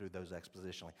Philemon and went through those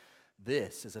expositionally.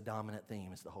 This is a dominant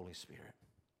theme, is the Holy Spirit.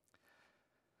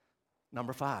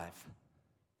 Number 5,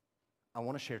 I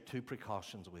want to share 2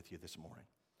 precautions with you this morning.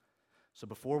 So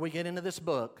before we get into this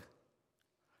book,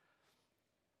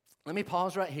 let me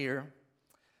pause right here.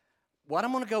 What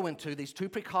I'm going to go into, these 2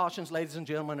 precautions, ladies and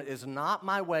gentlemen, is not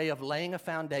my way of laying a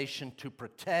foundation to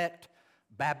protect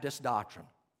Baptist doctrine.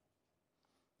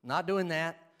 Not doing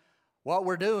that. What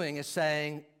we're doing is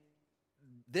saying,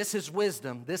 this is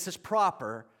wisdom, this is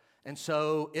proper, and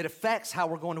so it affects how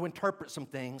we're going to interpret some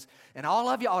things. And all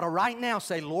of you ought to right now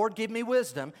say, Lord, give me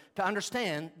wisdom to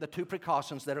understand the 2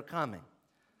 precautions that are coming.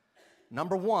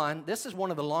 Number 1, this is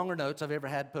one of the longer notes I've ever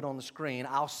had put on the screen.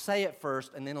 I'll say it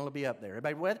first, and then it'll be up there.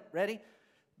 Everybody ready?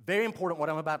 Very important what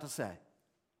I'm about to say.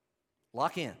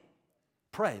 Lock in.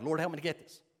 Pray, Lord, help me to get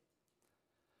this.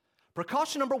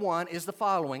 Precaution number 1 is the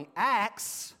following.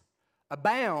 Acts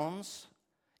abounds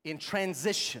in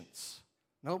transitions.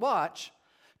 Now watch.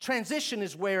 Transition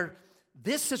is where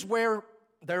this is where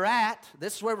they're at,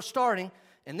 this is where we're starting,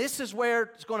 and this is where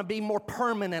it's going to be more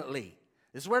permanently.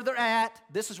 This is where they're at.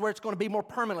 This is where it's going to be more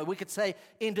permanently. We could say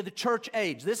into the church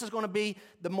age. This is going to be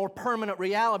the more permanent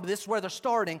reality. This is where they're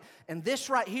starting. And this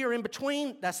right here in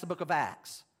between, that's the book of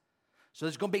Acts. So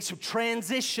there's going to be some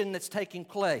transition that's taking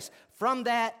place from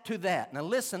that to that. Now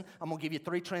listen, I'm going to give you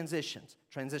 3 transitions.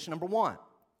 Transition number 1.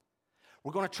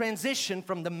 We're going to transition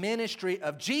from the ministry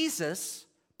of Jesus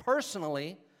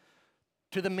personally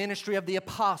to the ministry of the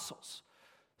apostles.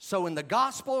 So in the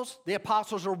Gospels, the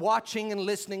apostles are watching and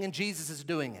listening, and Jesus is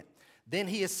doing it. Then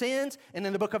he ascends, and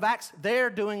in the book of Acts,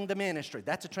 they're doing the ministry.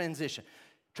 That's a transition.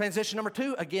 Transition number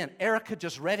 2, again, Erica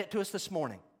just read it to us this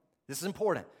morning. This is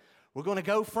important. We're going to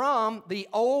go from the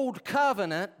Old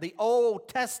Covenant, the Old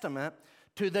Testament,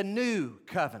 to the New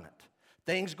Covenant.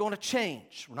 Things are going to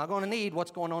change. We're not going to need what's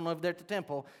going on over there at the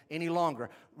temple any longer.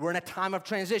 We're in a time of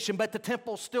transition, but the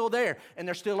temple's still there, and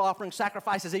they're still offering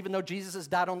sacrifices even though Jesus has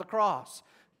died on the cross.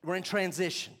 We're in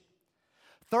transition.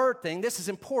 Third thing, this is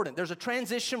important. There's a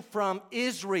transition from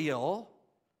Israel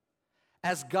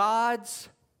as God's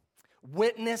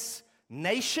witness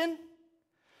nation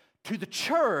to the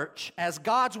church as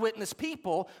God's witness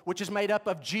people, which is made up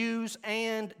of Jews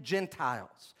and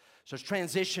Gentiles. So it's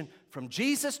transition from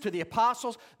Jesus to the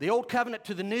apostles, the old covenant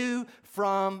to the new,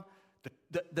 from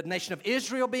the nation of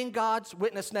Israel being God's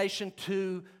witness nation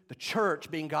to the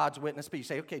church being God's witness. But you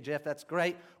say, okay, Jeff, that's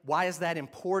great. Why is that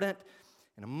important?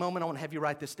 In a moment, I want to have you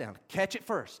write this down. Catch it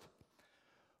first.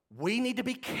 We need to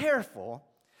be careful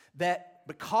that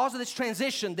because of this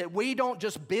transition, that we don't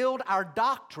just build our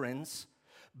doctrines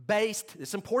based,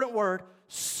 this important word,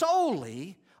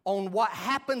 solely on what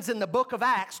happens in the book of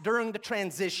Acts during the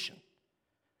transition.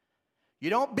 You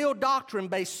don't build doctrine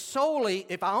based solely,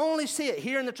 if I only see it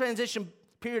here in the transition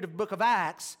period of the book of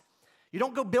Acts, you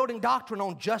don't go building doctrine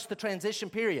on just the transition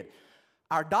period.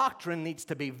 Our doctrine needs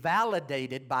to be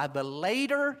validated by the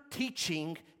later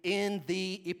teaching in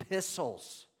the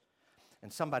epistles.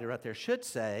 And somebody right there should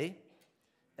say,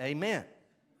 amen.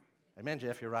 Amen,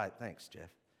 Jeff, you're right. Thanks, Jeff.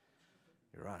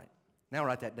 You're right. Now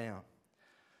write that down.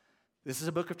 This is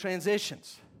a book of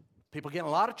transitions. People get in a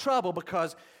lot of trouble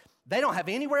because they don't have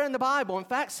anywhere in the Bible. In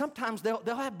fact, sometimes they'll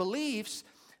have beliefs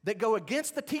that go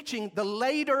against the teaching, the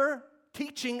later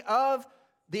teaching of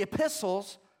the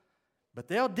epistles, but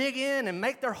they'll dig in and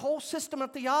make their whole system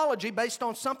of theology based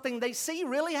on something they see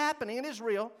really happening in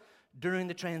Israel during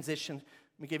the transition.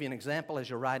 Let me give you an example as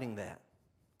you're writing that.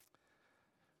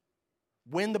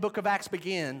 When the book of Acts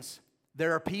begins,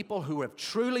 there are people who have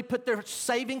truly put their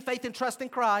saving faith and trust in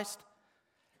Christ.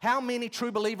 How many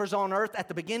true believers on earth at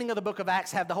the beginning of the book of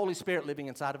Acts have the Holy Spirit living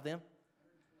inside of them?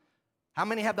 How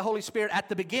many have the Holy Spirit at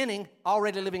the beginning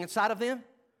already living inside of them?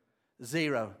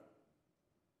 0.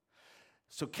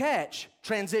 So catch,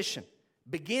 transition.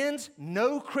 Begins,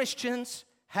 no Christians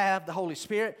have the Holy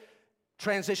Spirit.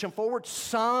 Transition forward,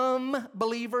 some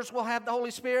believers will have the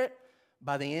Holy Spirit.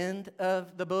 By the end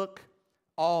of the book,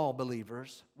 all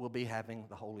believers will be having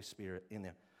the Holy Spirit in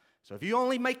them. So if you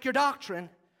only make your doctrine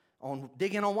on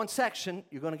digging on one section,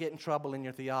 you're going to get in trouble in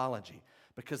your theology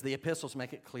because the epistles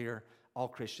make it clear all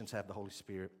Christians have the Holy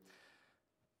Spirit.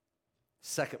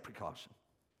 Second precaution.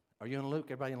 Are you in Luke?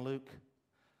 Everybody in Luke?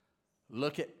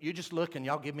 You just look and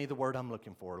y'all give me the word I'm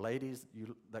looking for. Ladies,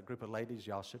 that group of ladies,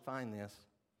 y'all should find this.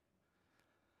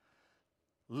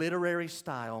 Literary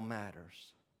style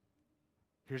matters.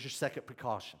 Here's your second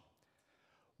precaution.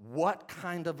 What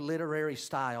kind of literary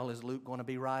style is Luke going to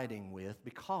be writing with?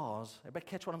 Because, everybody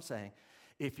catch what I'm saying?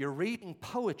 If you're reading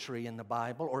poetry in the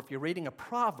Bible, or if you're reading a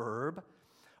proverb,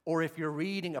 or if you're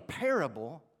reading a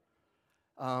parable,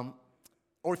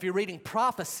 or if you're reading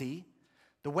prophecy,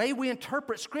 the way we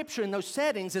interpret Scripture in those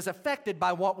settings is affected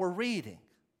by what we're reading.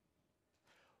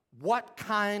 What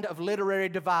kind of literary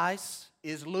device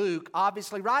is Luke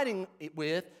obviously writing it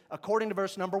with, according to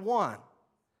verse number 1?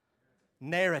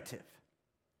 Narrative.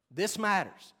 This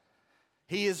matters.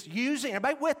 He is using,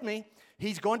 everybody with me,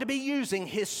 he's going to be using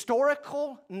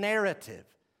historical narrative.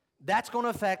 That's going to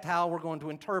affect how we're going to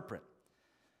interpret.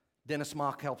 Dennis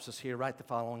Mock helps us here. Write the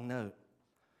following note.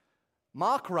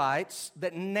 Mock writes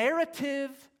that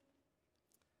narrative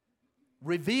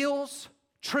reveals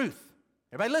truth.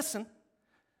 Everybody listen.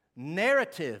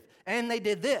 Narrative. And they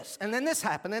did this, and then this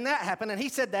happened, and that happened, and he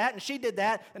said that, and she did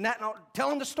that, and that. No, tell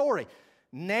them the story.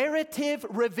 Narrative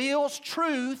reveals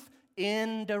truth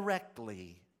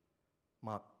indirectly,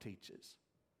 Mock teaches.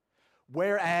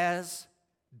 Whereas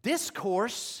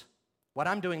discourse, what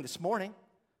I'm doing this morning,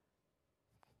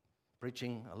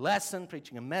 preaching a lesson,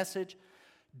 preaching a message,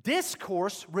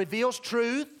 discourse reveals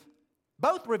truth.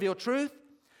 Both reveal truth.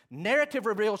 Narrative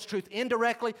reveals truth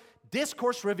indirectly.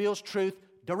 Discourse reveals truth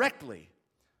directly.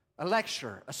 A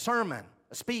lecture, a sermon,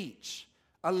 a speech,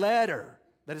 a letter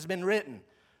that has been written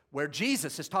where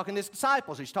Jesus is talking to his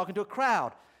disciples. He's talking to a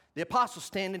crowd. The apostles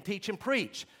stand and teach and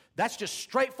preach. That's just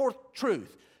straightforward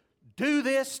truth. Do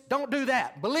this, don't do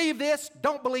that. Believe this,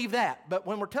 don't believe that. But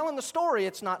when we're telling the story,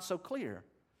 it's not so clear.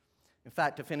 In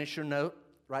fact, to finish your note,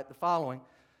 write the following.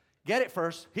 Get it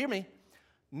first. Hear me.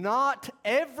 Not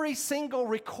every single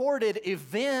recorded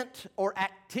event or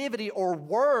activity or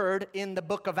word in the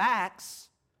book of Acts,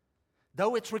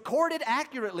 though it's recorded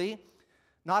accurately,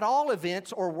 not all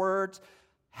events or words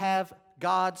have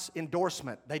God's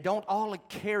endorsement. They don't all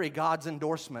carry God's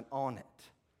endorsement on it.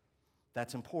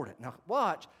 That's important. Now,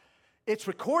 watch. It's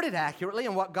recorded accurately,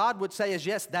 and what God would say is,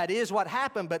 yes, that is what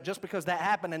happened, but just because that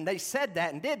happened and they said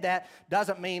that and did that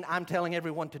doesn't mean I'm telling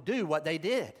everyone to do what they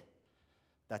did.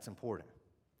 That's important.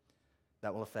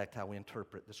 That will affect how we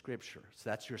interpret the Scripture. So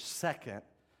that's your second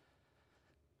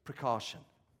precaution.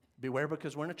 Beware,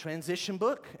 because we're in a transition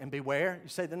book, and beware. You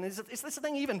say, then is this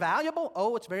thing even valuable?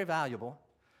 Oh, it's very valuable.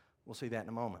 We'll see that in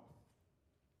a moment.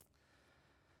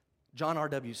 John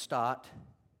R.W. Stott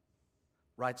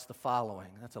writes the following.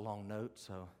 That's a long note,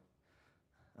 so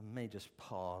I may just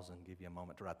pause and give you a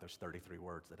moment to write those 33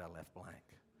 words that I left blank.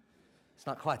 It's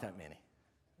not quite that many.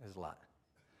 There's a lot.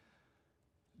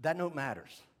 That note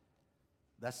matters.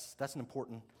 That's an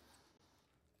important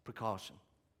precaution.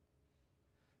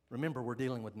 Remember, we're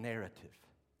dealing with narrative.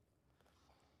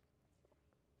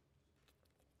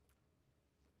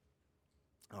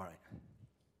 All right.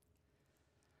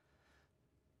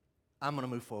 I'm going to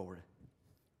move forward.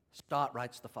 Stott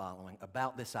writes the following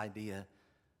about this idea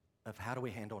of how do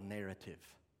we handle narrative.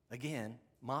 Again,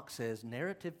 Mock says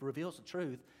narrative reveals the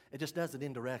truth. It just does it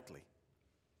indirectly.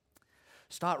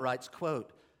 Stott writes,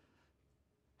 quote,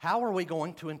 how are we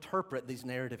going to interpret these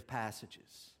narrative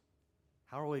passages?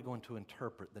 How are we going to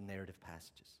interpret the narrative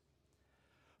passages?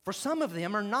 For some of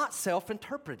them are not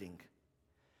self-interpreting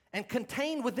and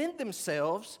contain within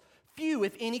themselves few,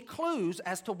 if any, clues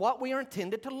as to what we are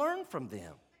intended to learn from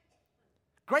them.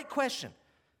 Great question.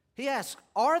 He asks,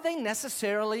 are they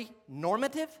necessarily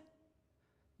normative?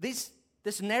 This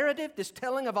narrative, this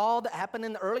telling of all that happened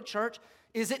in the early church,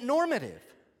 is it normative?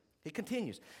 He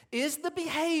continues, is the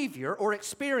behavior or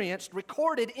experience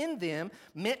recorded in them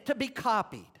meant to be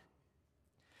copied?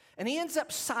 And he ends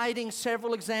up citing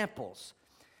several examples.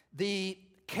 The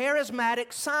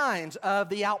charismatic signs of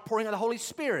the outpouring of the Holy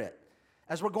Spirit.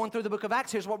 As we're going through the book of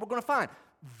Acts, here's what we're going to find.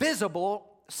 Visible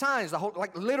signs,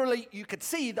 like literally you could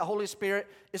see the Holy Spirit.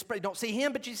 You don't see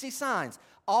him, but you see signs.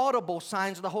 Audible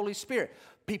signs of the Holy Spirit.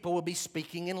 People will be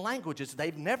speaking in languages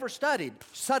they've never studied.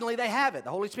 Suddenly they have it,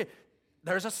 the Holy Spirit.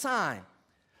 There's a sign.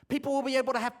 People will be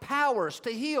able to have powers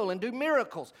to heal and do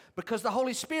miracles because the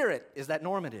Holy Spirit is that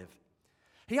normative.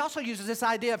 He also uses this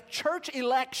idea of church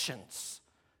elections.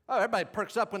 Oh, everybody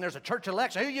perks up when there's a church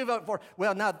election. Who you vote for?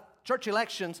 Well, now, church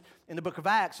elections in the book of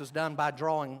Acts was done by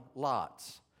drawing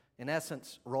lots. In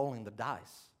essence, rolling the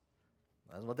dice.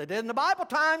 That's what they did in the Bible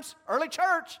times, early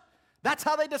church. That's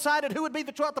how they decided who would be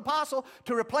the 12th apostle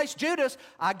to replace Judas.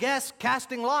 I guess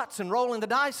casting lots and rolling the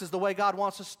dice is the way God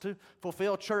wants us to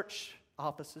fulfill church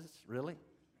offices, really.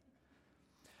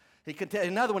 He can tell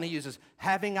another one he uses,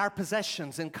 having our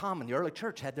possessions in common. The early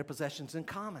church had their possessions in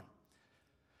common.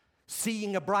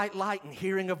 Seeing a bright light and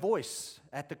hearing a voice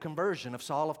at the conversion of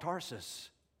Saul of Tarsus.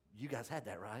 You guys had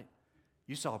that, right?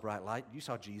 You saw a bright light. You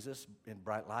saw Jesus in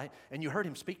bright light. And you heard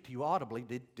him speak to you audibly.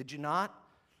 Did you not?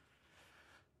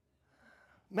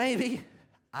 Maybe.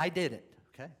 I didn't,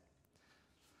 okay?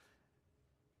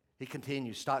 He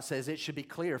continues. Stott says, it should be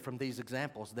clear from these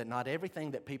examples that not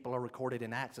everything that people are recorded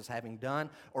in Acts as having done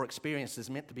or experienced is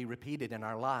meant to be repeated in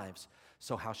our lives.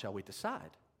 So how shall we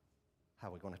decide? How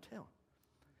are we going to tell?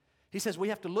 He says we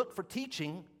have to look for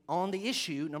teaching on the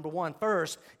issue, number one,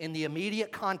 first, in the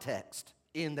immediate context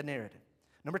in the narrative.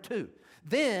 Number two,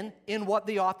 then in what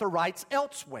the author writes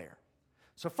elsewhere.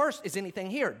 So first, is anything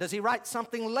here? Does he write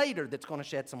something later that's going to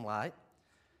shed some light?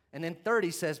 And then third, he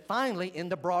says, finally, in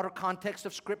the broader context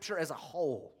of Scripture as a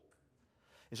whole.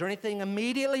 Is there anything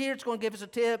immediately here that's going to give us a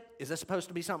tip? Is this supposed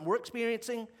to be something we're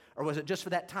experiencing, or was it just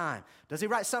for that time? Does he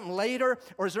write something later,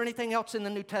 or is there anything else in the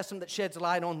New Testament that sheds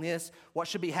light on this? What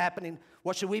should be happening?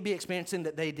 What should we be experiencing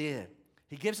that they did?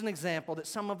 He gives an example that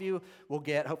some of you will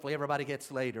get, hopefully everybody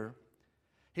gets later.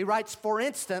 He writes, for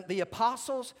instance, the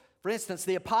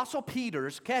Apostle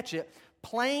Peter's, catch it,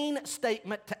 plain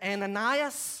statement to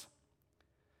Ananias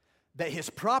that his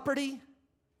property,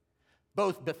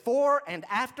 both before and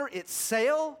after its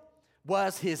sale,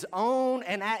 was his own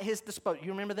and at his disposal.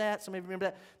 You remember that? Some of you remember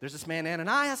that? There's this man,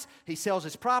 Ananias. He sells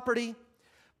his property.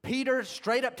 Peter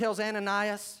straight up tells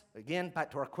Ananias, again,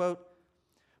 back to our quote,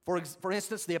 for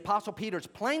instance, the Apostle Peter's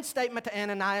plain statement to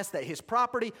Ananias that his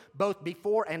property, both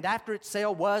before and after its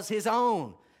sale, was his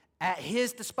own, at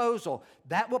his disposal.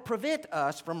 That will prevent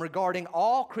us from regarding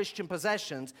all Christian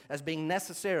possessions as being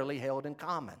necessarily held in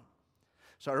common.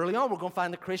 So early on, we're going to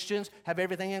find the Christians have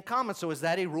everything in common. So is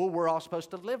that a rule we're all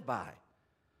supposed to live by?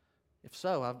 If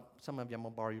so, some of you, I'm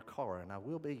going to borrow your car, and I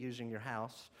will be using your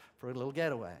house for a little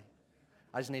getaway.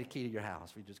 I just need a key to your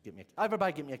house. You just give me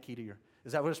everybody give me a key to your.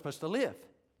 Is that where we're supposed to live?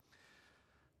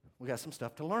 We got some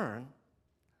stuff to learn,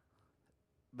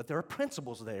 but there are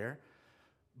principles there.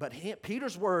 But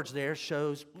Peter's words there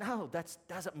shows, no, that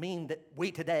doesn't mean that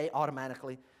we today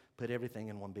automatically put everything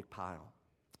in one big pile.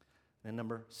 And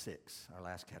number 6, our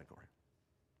last category,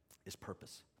 is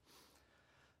purpose.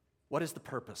 What is the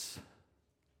purpose?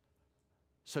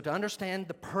 So to understand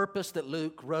the purpose that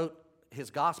Luke wrote his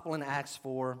gospel in Acts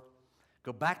for,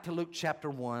 go back to Luke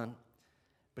chapter 1,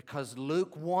 because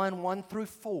Luke 1, 1 through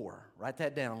 4, write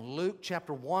that down. Luke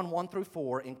chapter 1, 1 through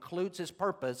 4 includes his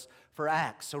purpose for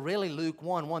Acts. So really Luke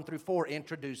 1, 1 through 4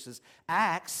 introduces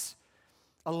Acts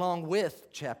along with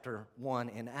chapter 1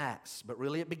 in Acts. But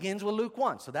really it begins with Luke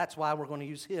 1. So that's why we're going to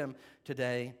use him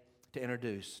today to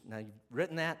introduce. Now you've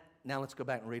written that. Now let's go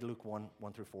back and read Luke 1,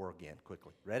 1 through 4 again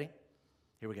quickly. Ready?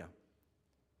 Here we go.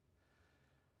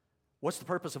 What's the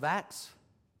purpose of Acts?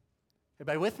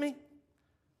 Everybody with me?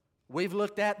 We've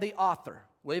looked at the author.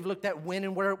 We've looked at when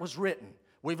and where it was written.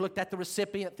 We've looked at the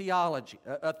recipient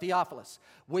Theophilus.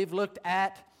 We've looked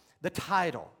at the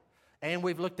title. And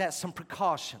we've looked at some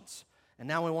precautions. And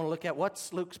now we want to look at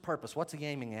what's Luke's purpose. What's he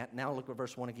aiming at? Now look at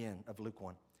verse 1 again of Luke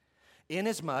 1.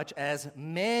 Inasmuch as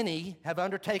many have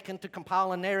undertaken to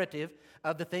compile a narrative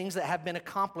of the things that have been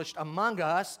accomplished among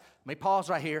us. Let me pause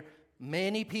right here.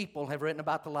 Many people have written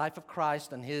about the life of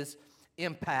Christ and his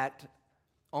impact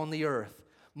on the earth.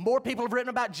 More people have written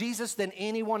about Jesus than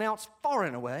anyone else far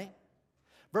and away.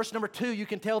 Verse number 2, you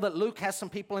can tell that Luke has some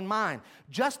people in mind.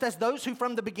 Just as those who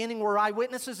from the beginning were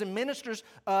eyewitnesses and ministers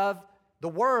of the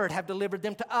word have delivered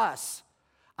them to us.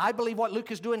 I believe what Luke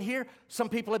is doing here, some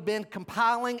people have been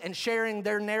compiling and sharing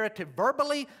their narrative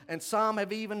verbally, and some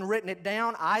have even written it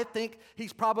down. I think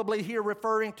he's probably here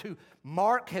referring to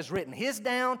Mark has written his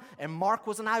down, and Mark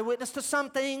was an eyewitness to some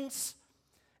things.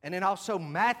 And then also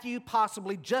Matthew,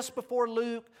 possibly just before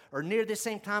Luke, or near the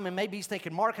same time, and maybe he's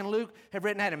thinking Mark and Luke have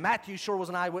written that, and Matthew sure was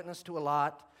an eyewitness to a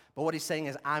lot. But what he's saying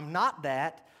is, I'm not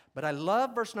that, but I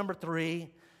love verse number 3.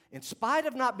 In spite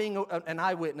of not being an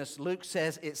eyewitness, Luke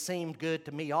says, it seemed good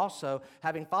to me also,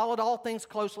 having followed all things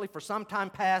closely for some time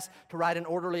past, to write an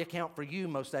orderly account for you,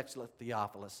 most excellent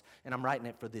Theophilus. And I'm writing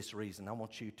it for this reason. I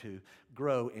want you to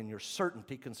grow in your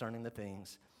certainty concerning the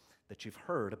things that you've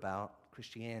heard about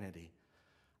Christianity.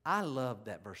 I love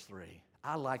that verse 3.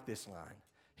 I like this line.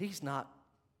 He's not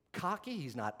cocky,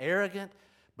 he's not arrogant,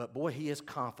 but boy, he is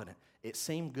confident. It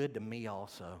seemed good to me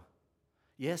also.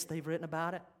 Yes, they've written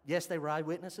about it. Yes, they were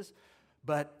eyewitnesses.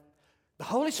 But the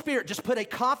Holy Spirit just put a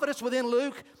confidence within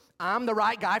Luke. I'm the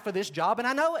right guy for this job, and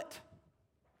I know it.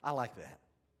 I like that.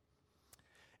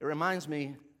 It reminds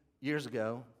me years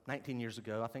ago, 19 years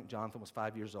ago, I think Jonathan was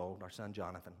 5 years old, our son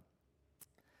Jonathan.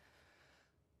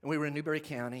 And we were in Newberry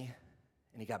County,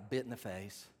 and he got bit in the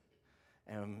face.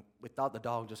 And we thought the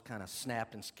dog just kind of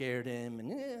snapped and scared him. And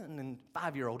then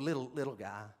 5-year-old little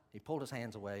guy, he pulled his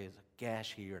hands away. There's a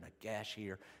gash here and a gash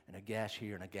here and a gash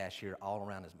here and a gash here all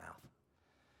around his mouth.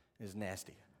 It was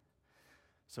nasty.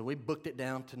 So we booked it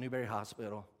down to Newberry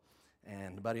Hospital.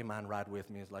 And a buddy of mine ride with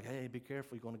me. He's like, hey, be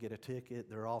careful. You're going to get a ticket.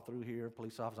 They're all through here,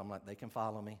 police officers. I'm like, they can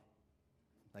follow me.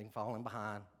 They can follow him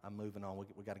behind. I'm moving on.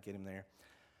 We got to get him there.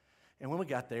 And when we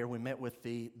got there, we met with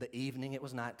the evening. It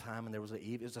was nighttime, and it was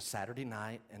a Saturday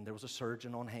night, and there was a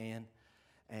surgeon on hand,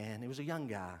 and he was a young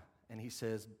guy. And he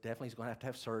says, definitely he's going to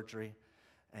have surgery.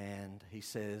 And he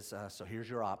says, so here's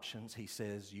your options. He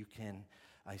says,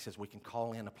 we can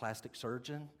call in a plastic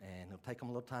surgeon, and it'll take them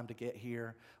a little time to get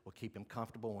here. We'll keep him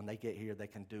comfortable. When they get here, they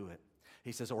can do it.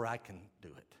 He says, or I can do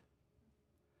it.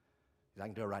 I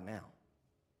can do it right now.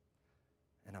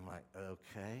 And I'm like,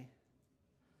 okay.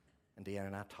 And Deanna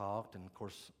and I talked, and of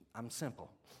course, I'm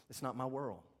simple. It's not my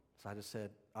world. So I just said,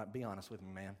 all right, be honest with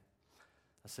me, man.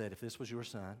 I said, if this was your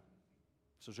son,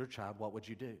 this was your child, what would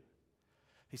you do?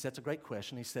 He said, that's a great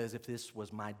question. He says, if this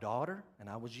was my daughter and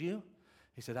I was you,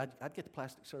 he said, I'd get the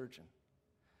plastic surgeon.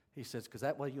 He says, because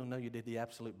that way you'll know you did the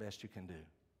absolute best you can do.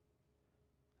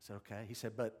 I said, okay. He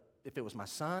said, but if it was my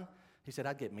son, he said,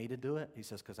 I'd get me to do it. He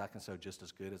says, because I can sew just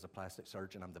as good as a plastic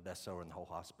surgeon. I'm the best sewer in the whole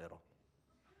hospital.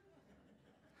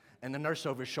 And the nurse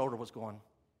over his shoulder was going,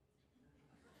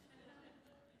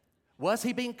 was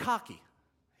he being cocky?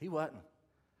 He wasn't.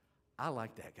 I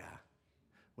like that guy.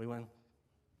 We went,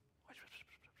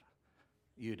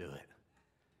 you do it.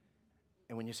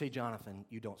 And when you see Jonathan,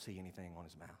 you don't see anything on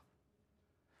his mouth.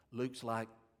 Luke's like,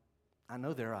 I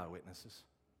know they're eyewitnesses.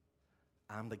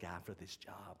 I'm the guy for this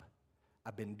job.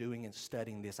 I've been doing and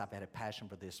studying this. I've had a passion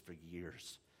for this for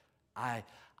years.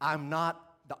 I'm not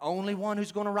the only one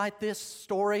who's going to write this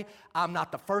story. I'm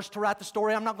not the first to write the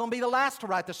story. I'm not going to be the last to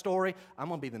write the story. I'm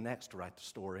going to be the next to write the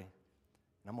story.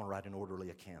 And I'm going to write an orderly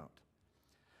account.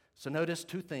 So notice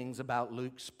two things about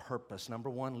Luke's purpose. Number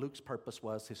one, Luke's purpose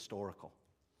was historical.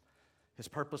 His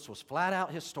purpose was flat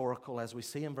out historical, as we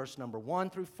see in verse number 1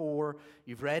 through 4.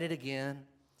 You've read it again.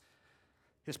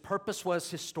 His purpose was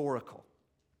historical.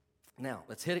 Now,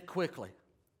 let's hit it quickly.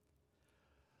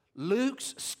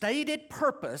 Luke's stated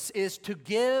purpose is to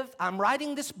give, I'm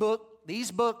writing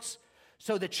these books,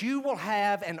 so that you will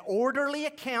have an orderly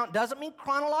account. Doesn't mean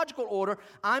chronological order.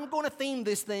 I'm going to theme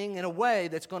this thing in a way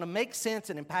that's going to make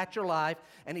sense and impact your life.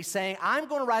 And he's saying, I'm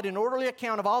going to write an orderly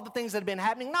account of all the things that have been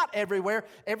happening, not everywhere,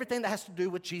 everything that has to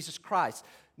do with Jesus Christ.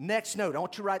 Next note, I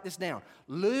want you to write this down.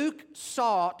 Luke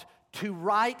sought to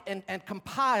write and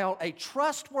compile a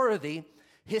trustworthy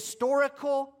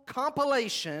historical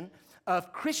compilation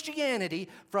of Christianity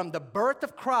from the birth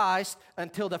of Christ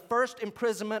until the first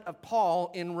imprisonment of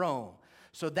Paul in Rome.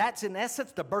 So that's in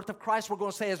essence the birth of Christ, we're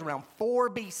going to say, is around 4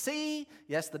 BC.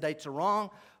 Yes, the dates are wrong.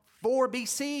 4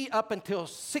 BC up until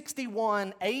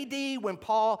 61 AD when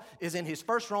Paul is in his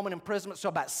first Roman imprisonment. So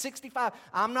about 65.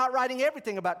 I'm not writing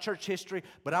everything about church history,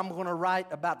 but I'm going to write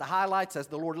about the highlights as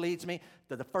the Lord leads me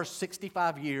to the first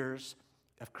 65 years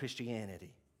of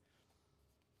Christianity.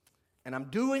 And I'm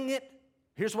doing it.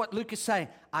 Here's what Luke is saying.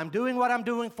 I'm doing what I'm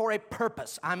doing for a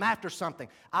purpose. I'm after something.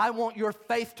 I want your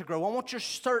faith to grow. I want your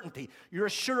certainty, your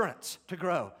assurance to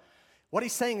grow. What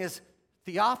he's saying is,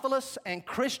 Theophilus and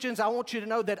Christians, I want you to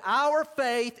know that our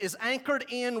faith is anchored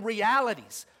in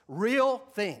realities, real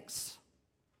things.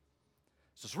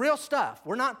 This is real stuff.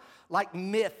 We're not like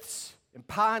myths and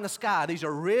pie in the sky. These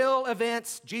are real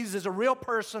events. Jesus is a real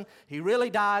person. He really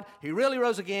died. He really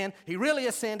rose again. He really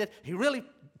ascended. He really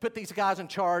put these guys in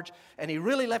charge, and he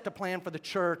really left a plan for the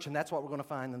church, and that's what we're going to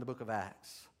find in the book of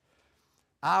Acts.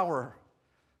 Our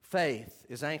faith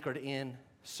is anchored in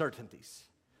certainties.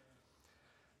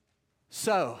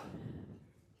 So,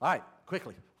 all right,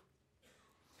 quickly.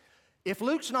 If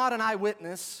Luke's not an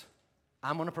eyewitness,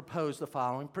 I'm going to propose the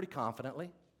following pretty confidently.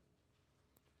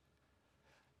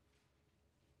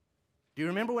 Do you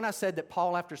remember when I said that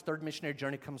Paul, after his third missionary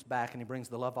journey, comes back and he brings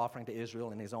the love offering to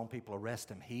Israel and his own people arrest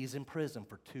him? He's in prison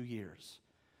for 2 years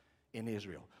in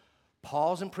Israel.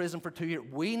 Paul's in prison for 2 years.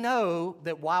 We know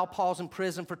that while Paul's in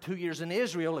prison for 2 years in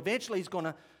Israel, eventually he's going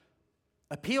to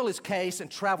appeal his case and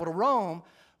travel to Rome.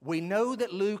 We know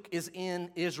that Luke is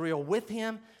in Israel with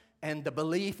him, and the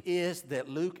belief is that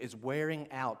Luke is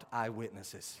wearing out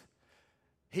eyewitnesses.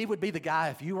 He would be the guy,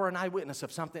 if you were an eyewitness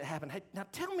of something that happened, hey, now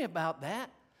tell me about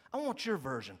that. I want your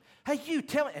version. Hey, you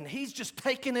tell me. And he's just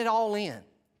taking it all in.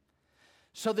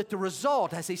 So that the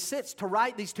result, as he sits to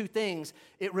write these two things,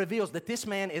 it reveals that this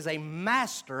man is a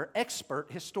master, expert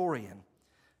historian.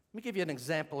 Let me give you an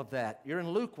example of that. You're in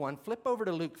Luke 1. Flip over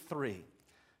to Luke 3.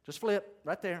 Just flip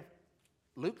right there.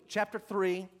 Luke chapter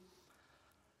 3.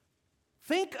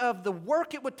 Think of the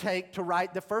work it would take to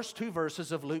write the first 2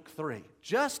 verses of Luke 3.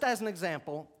 Just as an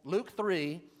example, Luke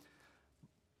 3.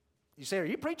 You say, are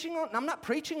you preaching on? I'm not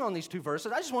preaching on these 2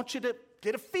 verses. I just want you to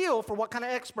get a feel for what kind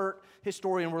of expert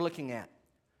historian we're looking at.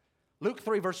 Luke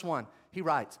 3, verse 1, he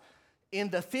writes, in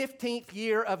the 15th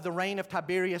year of the reign of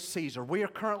Tiberius Caesar, we are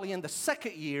currently in the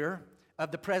 2nd year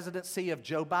of the presidency of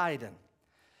Joe Biden.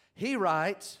 He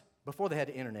writes, before they had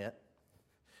the internet,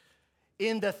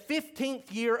 in the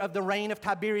 15th year of the reign of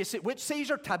Tiberius, which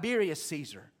Caesar? Tiberius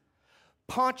Caesar.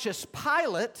 Pontius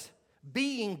Pilate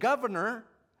being governor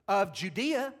of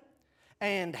Judea,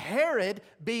 and Herod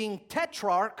being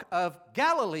tetrarch of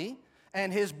Galilee,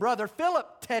 and his brother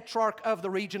Philip, tetrarch of the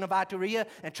region of Iturea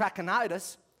and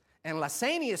Trachonitis, and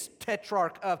Lysanias,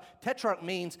 tetrarch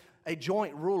means a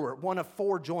joint ruler, one of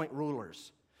 4 joint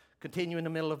rulers. Continue in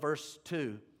the middle of verse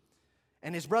 2.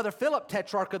 And his brother Philip,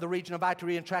 tetrarch of the region of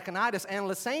Iturea and Trachonitis, and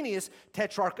Lysanias,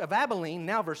 tetrarch of Abilene,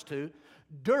 now verse 2,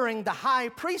 during the high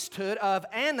priesthood of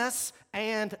Annas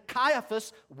and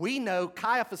Caiaphas. We know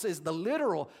Caiaphas is the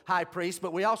literal high priest,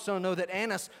 but we also know that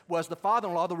Annas was the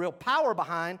father-in-law, the real power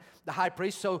behind the high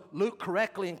priest, so Luke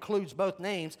correctly includes both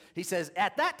names. He says,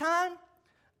 at that time,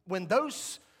 when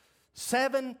those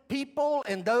 7 people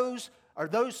and those Are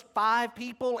those 5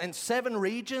 people and 7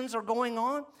 regions are going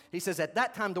on? He says, at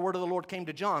that time the word of the Lord came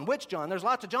to John. Which John? There's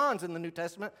lots of Johns in the New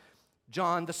Testament.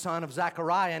 John, the son of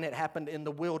Zechariah, and it happened in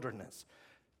the wilderness.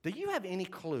 Do you have any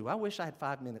clue? I wish I had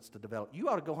 5 minutes to develop. You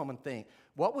ought to go home and think,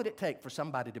 what would it take for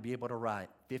somebody to be able to write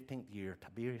 15th year,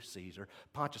 Tiberius Caesar,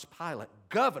 Pontius Pilate,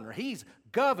 governor. He's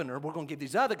governor. We're going to give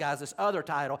these other guys this other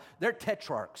title. They're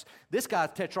tetrarchs. This guy's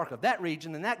tetrarch of that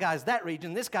region, and that guy's that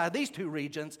region. This guy, these 2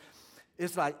 regions.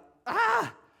 It's like,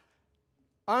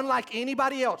 Unlike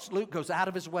anybody else, Luke goes out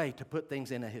of his way to put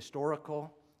things in a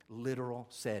historical, literal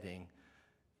setting,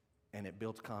 and it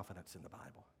builds confidence in the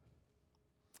Bible.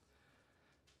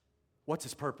 What's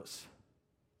his purpose?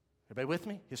 Everybody with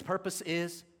me? His purpose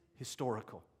is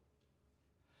historical.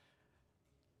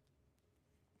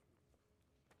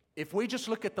 If we just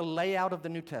look at the layout of the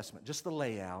New Testament, just the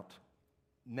layout,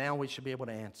 now we should be able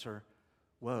to answer,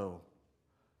 whoa,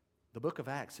 the book of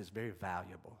Acts is very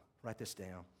valuable. Write this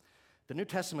down. The New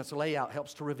Testament's layout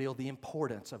helps to reveal the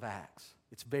importance of Acts.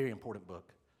 It's a very important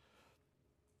book.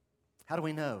 How do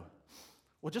we know?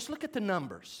 Well, just look at the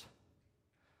numbers.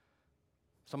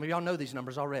 Some of y'all know these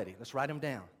numbers already. Let's write them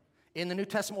down. In the New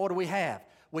Testament, what do we have?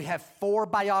 We have 4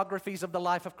 biographies of the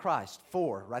life of Christ.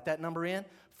 4. Write that number in.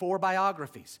 4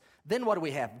 biographies. Then what do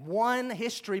we have? 1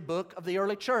 history book of the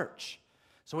early church.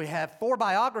 So we have 4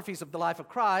 biographies of the life of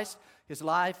Christ, his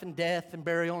life and death and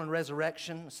burial and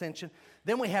resurrection, ascension.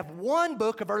 Then we have 1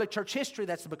 book of early church history,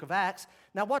 that's the book of Acts.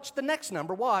 Now watch the next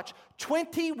number, watch.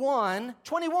 21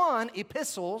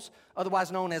 epistles,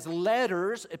 otherwise known as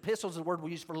letters. Epistles is the word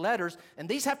we use for letters, and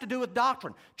these have to do with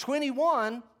doctrine.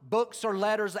 21 books or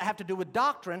letters that have to do with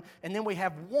doctrine, and then we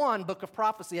have 1 book of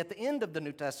prophecy at the end of the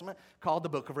New Testament called the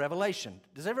book of Revelation.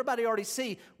 Does everybody already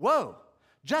see? Whoa,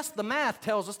 just the math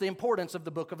tells us the importance of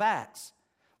the book of Acts.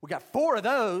 We got 4 of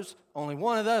those, only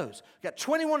 1 of those. We got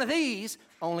 21 of these,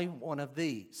 only 1 of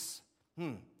these.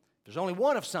 If there's only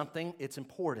 1 of something, it's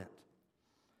important.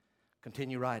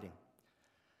 Continue writing.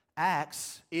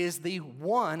 Acts is the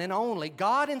one and only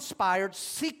God-inspired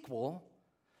sequel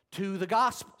to the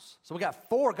Gospels. So we got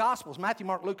 4 Gospels, Matthew,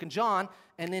 Mark, Luke, and John,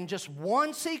 and then just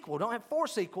 1 sequel. Don't have 4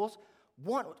 sequels.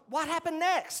 What happened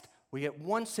next? We get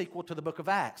 1 sequel to the book of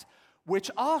Acts,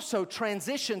 which also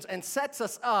transitions and sets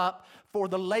us up for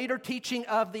the later teaching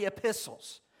of the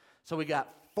epistles. So we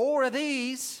got 4 of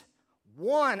these,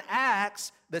 1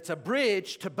 Acts that's a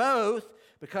bridge to both,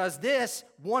 because this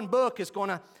 1 book is going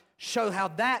to show how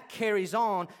that carries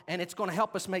on, and it's going to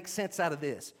help us make sense out of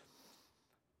this.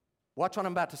 Watch what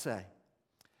I'm about to say.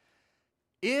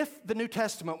 If the New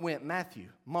Testament went Matthew,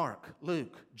 Mark,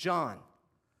 Luke, John,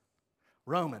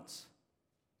 Romans,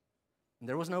 and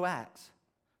there was no Acts,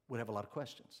 we'd have a lot of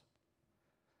questions.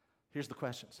 Here's the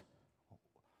questions.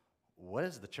 What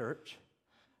is the church?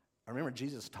 I remember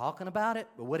Jesus talking about it,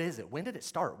 but what is it? When did it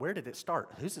start? Where did it start?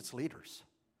 Who's its leaders?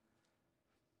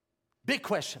 Big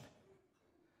question.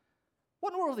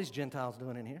 What in the world are these Gentiles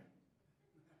doing in here?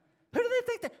 Who do they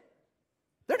think that?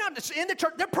 They're not just in the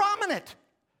church, they're prominent.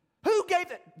 Who gave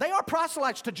it? They are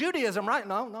proselytes to Judaism, right?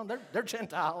 No, they're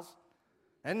Gentiles.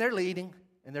 And they're leading,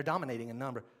 and they're dominating in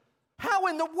number. How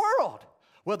in the world?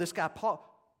 Well, this guy Paul.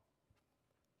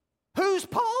 Who's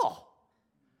Paul?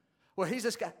 Well, he's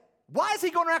this guy. Why is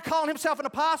he going around calling himself an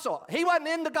apostle? He wasn't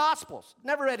in the Gospels.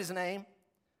 Never read his name.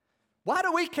 Why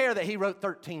do we care that he wrote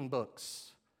 13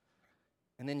 books?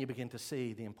 And then you begin to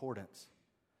see the importance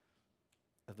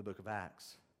of the book of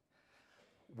Acts.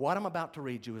 What I'm about to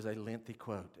read you is a lengthy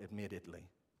quote, admittedly.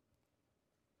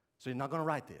 So you're not going to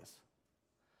write this.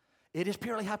 It is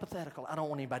purely hypothetical. I don't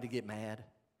want anybody to get mad.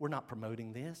 We're not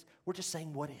promoting this. We're just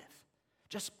saying what if.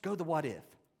 Just go the what if.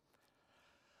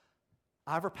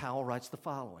 Ivor Powell writes the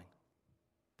following.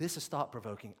 This is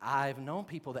thought-provoking. I've known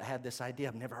people that had this idea.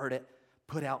 I've never heard it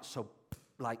put out so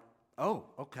like, oh,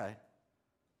 okay.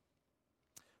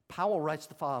 Powell writes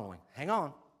the following. Hang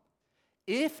on.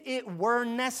 If it were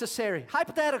necessary,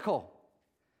 hypothetical,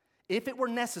 if it were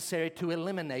necessary to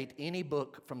eliminate any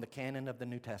book from the canon of the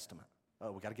New Testament.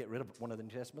 Oh, we got to get rid of one of the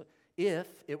New Testament. If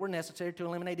it were necessary to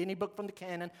eliminate any book from the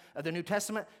canon of the New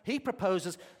Testament, he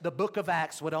proposes the book of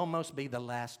Acts would almost be the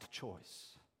last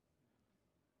choice.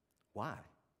 Why?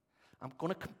 I'm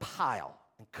going to compile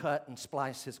and cut and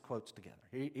splice his quotes together.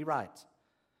 He writes,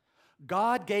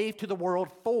 God gave to the world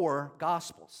 4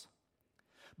 Gospels.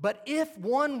 But if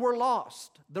one were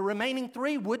lost, the remaining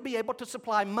 3 would be able to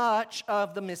supply much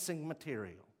of the missing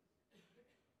material.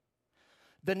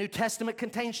 The New Testament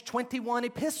contains 21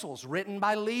 epistles written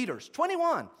by leaders,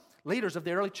 21 leaders of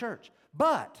the early church.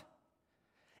 But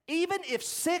even if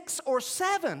 6 or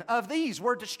 7 of these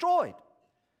were destroyed,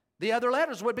 the other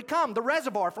letters would become the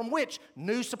reservoir from which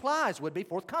new supplies would be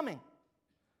forthcoming.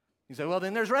 You say, well,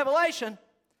 then there's Revelation.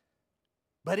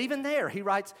 But even there, he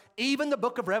writes, even the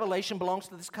book of Revelation belongs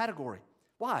to this category.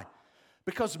 Why?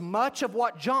 Because much of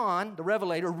what John, the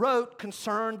Revelator, wrote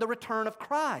concerned the return of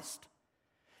Christ.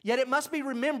 Yet it must be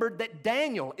remembered that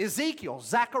Daniel, Ezekiel,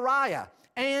 Zechariah,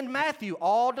 and Matthew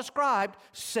all described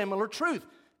similar truth.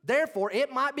 Therefore,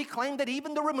 it might be claimed that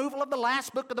even the removal of the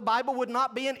last book of the Bible would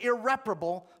not be an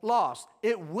irreparable loss.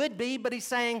 It would be, but he's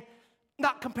saying,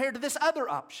 not compared to this other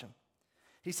option.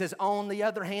 He says, on the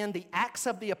other hand, the Acts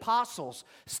of the Apostles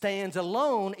stands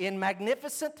alone in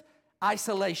magnificent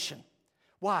isolation.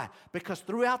 Why? Because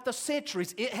throughout the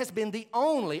centuries, it has been the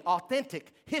only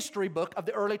authentic history book of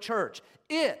the early church.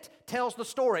 It tells the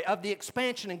story of the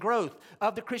expansion and growth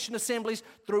of the Christian assemblies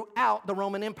throughout the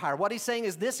Roman Empire. What he's saying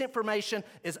is this information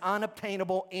is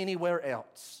unobtainable anywhere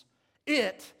else.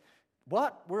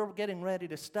 What we're getting ready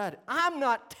to study. I'm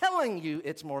not telling you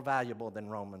it's more valuable than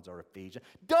Romans or Ephesians.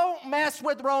 Don't mess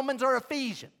with Romans or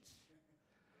Ephesians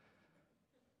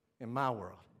in my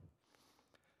world.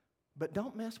 But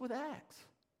don't mess with Acts.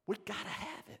 We got to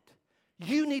have it.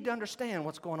 You need to understand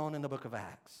what's going on in the book of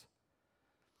Acts.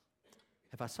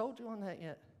 Have I sold you on that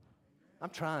yet? I'm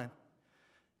trying.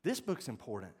 This book's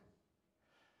important.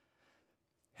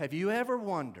 Have you ever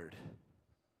wondered?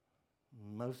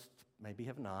 Most maybe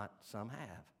have not, some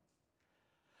have.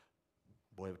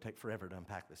 Boy, it would take forever to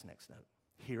unpack this next note.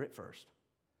 Hear it first.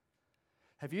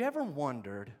 Have you ever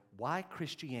wondered why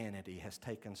Christianity has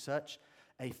taken such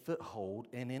a foothold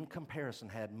and in comparison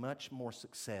had much more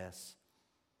success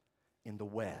in the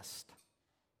West,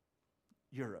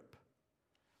 Europe,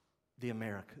 the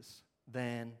Americas,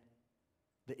 than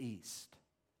the East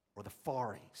or the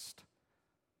Far East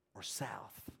or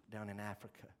South down in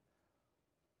Africa?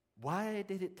 Why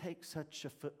did it take such a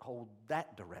foothold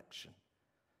that direction?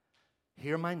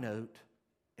 Hear my note,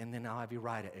 and then I'll have you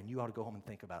write it, and you ought to go home and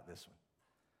think about this one.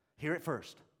 Hear it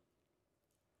first.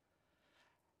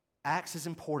 Acts is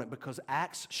important because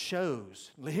Acts shows,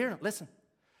 here, listen.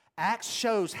 Acts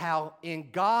shows how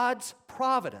in God's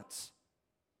providence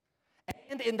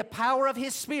and in the power of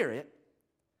His Spirit,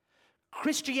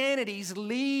 Christianity's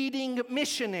leading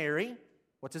missionary,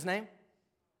 what's his name?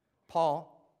 Paul.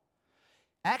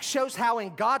 Acts shows how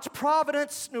in God's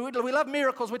providence, we love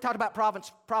miracles. We talked about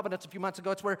providence a few months ago.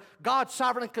 It's where God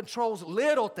sovereignly controls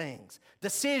little things,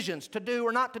 decisions to do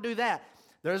or not to do that.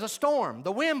 There's a storm.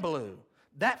 The wind blew.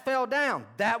 That fell down.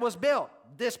 That was built.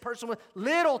 This person with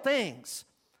little things.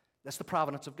 That's the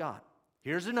providence of God.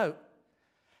 Here's a note.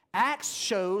 Acts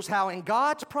shows how in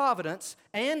God's providence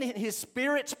and in His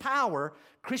Spirit's power,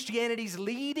 Christianity's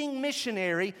leading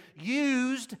missionary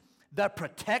used the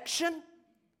protection,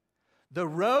 the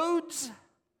roads,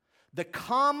 the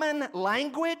common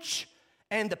language,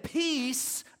 and the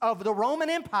peace of the Roman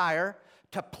Empire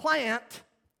to plant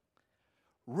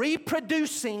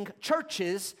reproducing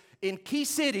churches in key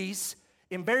cities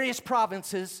in various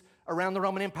provinces around the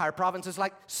Roman Empire. Provinces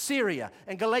like Syria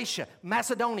and Galatia,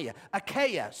 Macedonia,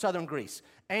 Achaia, southern Greece,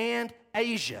 and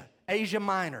Asia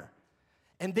Minor.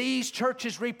 And these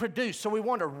churches reproduce. So we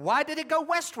wonder, why did it go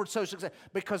westward so successful?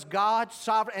 Because God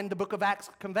sovereign, and the book of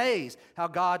Acts conveys how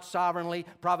God sovereignly,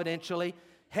 providentially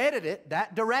headed it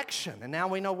that direction. And now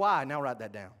we know why. Now write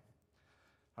that down.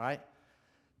 All right?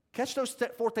 Catch those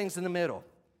four things in the middle.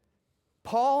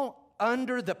 Paul,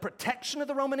 under the protection of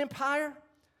the Roman Empire,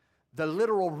 the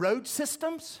literal road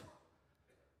systems,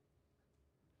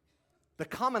 the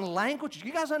common language.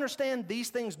 You guys understand these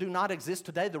things do not exist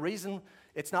today? The reason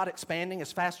it's not expanding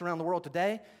as fast around the world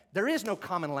today, there is no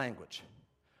common language.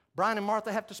 Brian and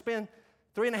Martha have to spend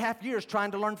 3.5 years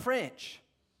trying to learn French.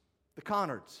 The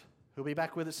Conards, who'll be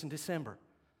back with us in December.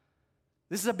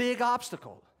 This is a big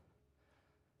obstacle.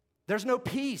 There's no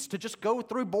peace to just go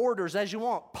through borders as you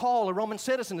want. Paul, a Roman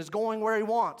citizen, is going where he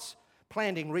wants,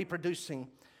 planting, reproducing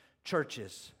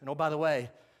churches. And oh, by the way,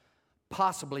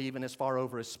 possibly even as far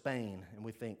over as Spain, and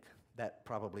we think that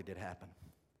probably did happen.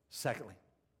 Secondly,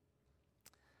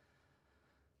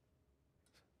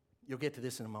 you'll get to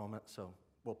this in a moment, so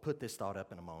we'll put this thought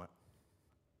up in a moment.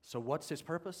 So what's his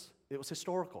purpose? It was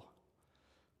historical.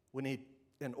 We need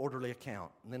an orderly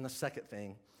account. And then the second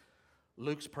thing,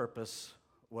 Luke's purpose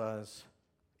was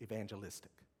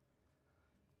evangelistic.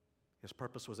 His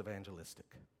purpose was evangelistic.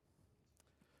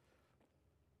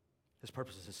 His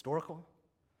purpose is historical,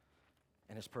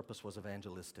 and his purpose was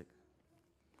evangelistic.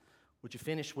 Would you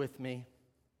finish with me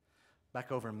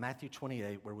back over in Matthew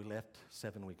 28, where we left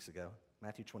 7 weeks ago?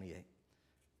 Matthew 28.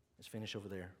 Let's finish over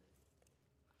there.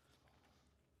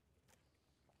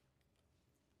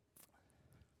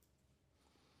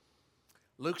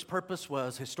 Luke's purpose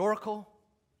was historical.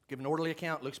 Give an orderly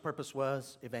account. Luke's purpose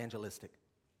was evangelistic.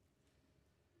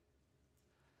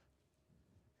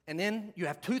 And then you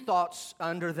have two thoughts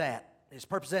under that. His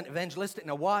purpose is evangelistic.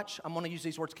 Now watch, I'm going to use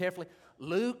these words carefully.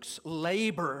 Luke's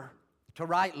labor to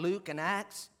write Luke and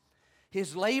Acts,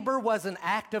 his labor was an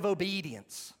act of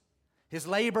obedience. His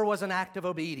labor was an act of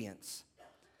obedience.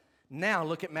 Now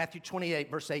look at Matthew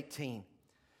 28, verse 18.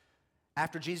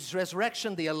 After Jesus'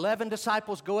 resurrection, the 11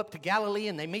 disciples go up to Galilee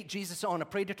and they meet Jesus on a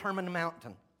predetermined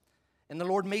mountain. And the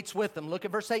Lord meets with them. Look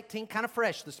at verse 18, kind of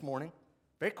fresh this morning.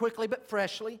 Very quickly, but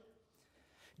freshly.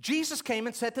 Jesus came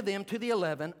and said to them, to the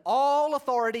 11, all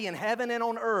authority in heaven and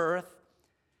on earth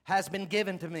has been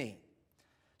given to me.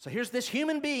 So here's this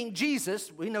human being,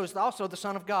 Jesus, we know is also the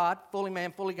Son of God, fully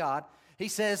man, fully God. He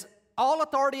says, all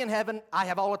authority in heaven, I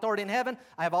have all authority in heaven,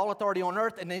 I have all authority on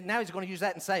earth. And then now he's going to use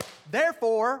that and say,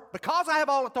 therefore, because I have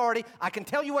all authority, I can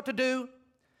tell you what to do,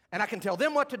 and I can tell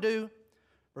them what to do.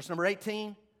 Verse number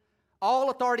 18, all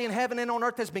authority in heaven and on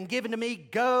earth has been given to me.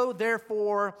 Go,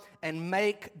 therefore, and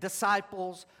make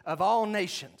disciples of all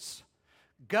nations.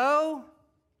 Go,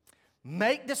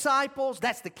 make disciples.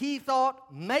 That's the key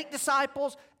thought. Make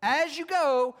disciples. As you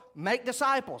go, make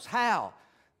disciples. How?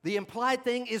 The implied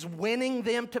thing is winning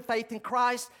them to faith in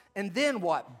Christ. And then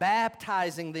what?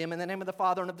 Baptizing them in the name of the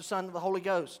Father and of the Son and of the Holy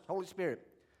Ghost, Holy Spirit.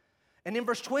 And in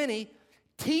verse 20,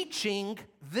 teaching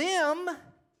them,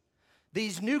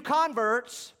 these new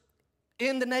converts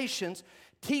in the nations,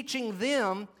 teaching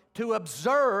them to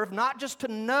observe, not just to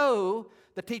know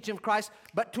the teaching of Christ,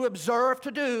 but to observe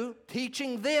to do,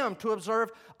 teaching them to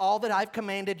observe all that I've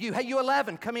commanded you. Hey, you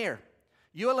 11, come here.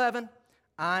 You 11,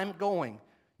 I'm going.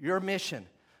 Your mission,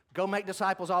 go make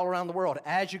disciples all around the world.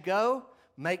 As you go,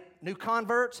 make new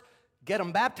converts, get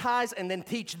them baptized, and then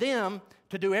teach them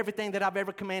to do everything that I've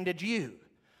ever commanded you.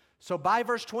 So by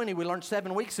verse 20, we learned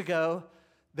 7 weeks ago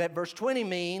that verse 20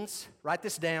 means, write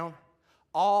this down,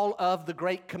 all of the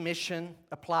Great Commission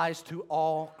applies to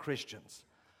all Christians.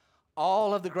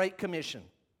 All of the Great Commission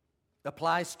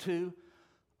applies to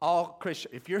all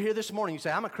Christians. If you're here this morning, you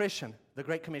say, I'm a Christian, the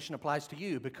Great Commission applies to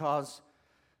you because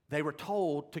they were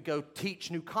told to go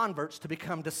teach new converts to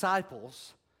become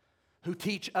disciples who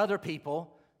teach other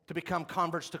people to become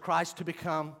converts to Christ, to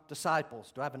become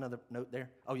disciples. Do I have another note there?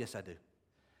 Oh, yes, I do.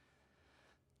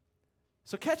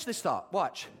 So catch this thought.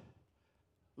 Watch.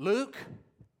 Luke,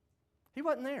 he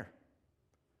wasn't there.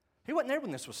 He wasn't there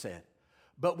when this was said.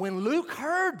 But when Luke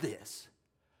heard this,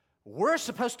 we're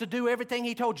supposed to do everything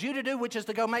he told you to do, which is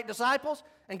to go make disciples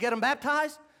and get them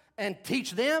baptized and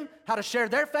teach them how to share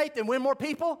their faith and win more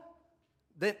people.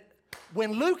 That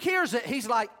when Luke hears it, he's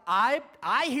like, I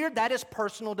hear that is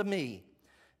personal to me.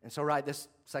 And so write this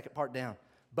second part down.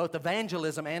 Both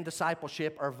evangelism and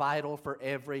discipleship are vital for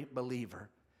every believer.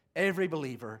 Every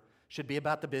believer should be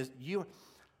about the business.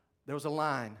 There was a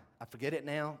line, I forget it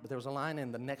now, but there was a line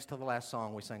in the next to the last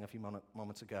song we sang a few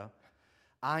moments ago.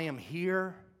 I am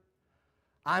here,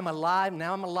 I'm alive,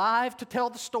 now I'm alive to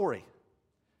tell the story.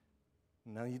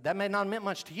 Now, that may not have meant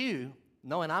much to you,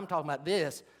 knowing I'm talking about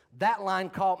this. That line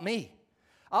caught me.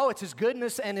 Oh, it's His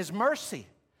goodness and His mercy.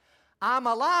 I'm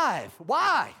alive.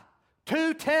 Why?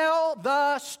 To tell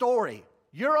the story.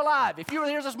 You're alive. If you were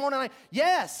here this morning, like,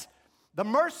 yes, the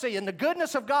mercy and the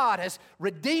goodness of God has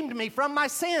redeemed me from my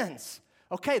sins.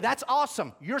 Okay, that's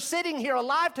awesome. You're sitting here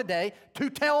alive today to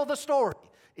tell the story.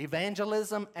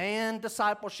 Evangelism and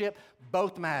discipleship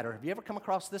both matter. Have you ever come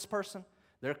across this person?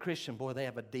 They're a Christian. Boy, they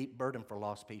have a deep burden for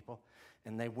lost people.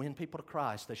 And they win people to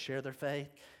Christ. They share their faith,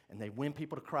 and they win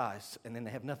people to Christ. And then they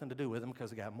have nothing to do with them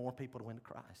because they got more people to win to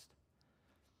Christ.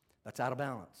 That's out of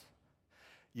balance.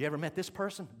 You ever met this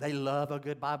person? They love a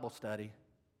good Bible study.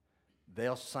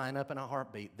 They'll sign up in a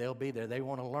heartbeat. They'll be there. They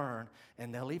want to learn,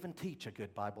 and they'll even teach a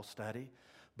good Bible study,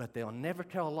 but they'll never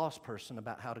tell a lost person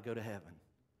about how to go to heaven.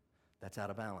 That's out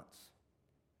of balance.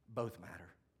 Both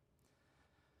matter.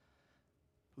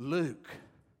 Luke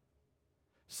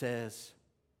says,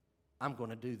 I'm going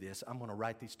to do this. I'm going to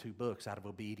write these 2 books out of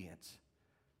obedience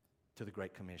to the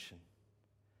Great Commission.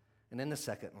 And then the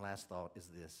second and last thought is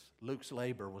this. Luke's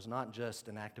labor was not just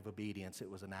an act of obedience, it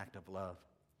was an act of love.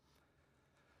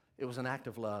 It was an act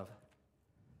of love.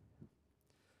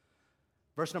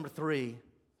 Verse number 3,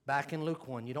 back in Luke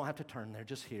 1, you don't have to turn there,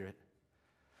 just hear it.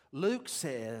 Luke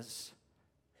says,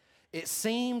 it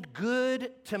seemed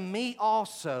good to me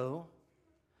also,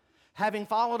 having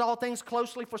followed all things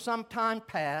closely for some time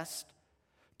past,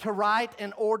 to write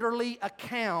an orderly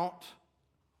account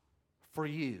for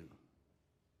you.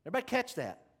 Everybody catch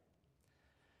that?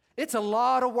 It's a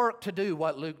lot of work to do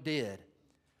what Luke did.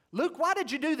 Luke, why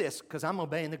did you do this? Because I'm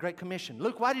obeying the Great Commission.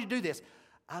 Luke, why did you do this?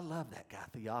 I love that guy,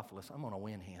 Theophilus. I'm going to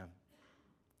win him.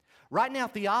 Right now,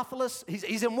 Theophilus,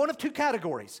 he's in one of 2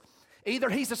 categories. Either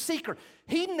he's a seeker.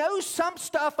 He knows some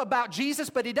stuff about Jesus,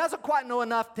 but he doesn't quite know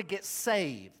enough to get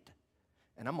saved.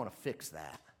 And I'm going to fix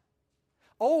that.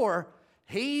 Or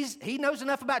he knows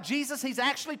enough about Jesus, he's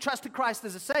actually trusted Christ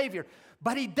as a Savior,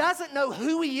 but he doesn't know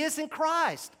who he is in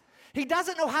Christ. He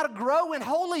doesn't know how to grow in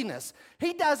holiness.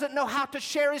 He doesn't know how to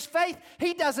share his faith.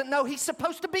 He doesn't know he's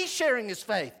supposed to be sharing his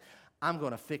faith. I'm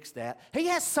going to fix that. He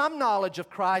has some knowledge of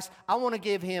Christ. I want to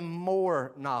give him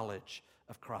more knowledge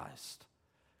of Christ.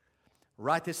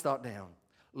 Write this thought down.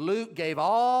 Luke gave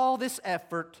all this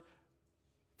effort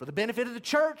for the benefit of the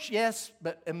church, yes,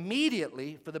 but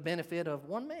immediately for the benefit of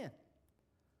one man.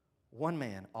 One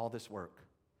man, all this work.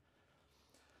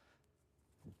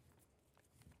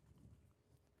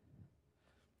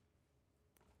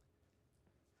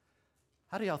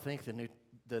 How do y'all think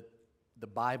the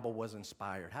Bible was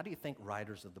inspired? How do you think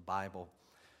writers of the Bible?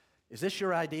 Is this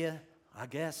your idea? I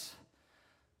guess.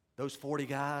 Those 40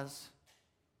 guys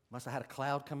must have had a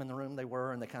cloud come in the room they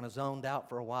were, and they kind of zoned out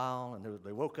for a while, and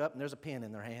they woke up, and there's a pen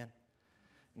in their hand.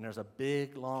 And there's a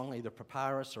big, long, either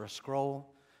papyrus or a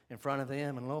scroll in front of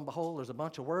them, and lo and behold, there's a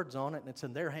bunch of words on it, and it's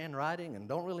in their handwriting, and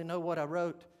don't really know what I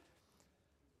wrote.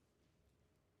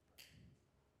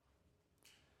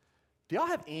 Do y'all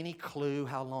have any clue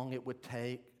how long it would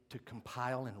take to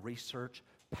compile and research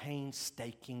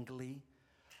painstakingly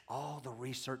all the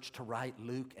research to write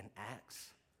Luke and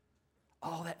Acts?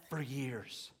 All that for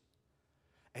years.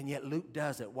 And yet Luke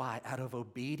does it. Why? Out of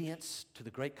obedience to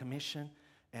the Great Commission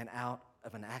and out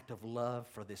of an act of love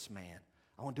for this man.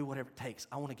 I want to do whatever it takes.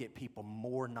 I want to get people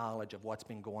more knowledge of what's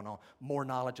been going on, more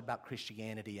knowledge about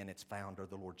Christianity and its founder,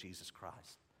 the Lord Jesus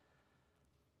Christ.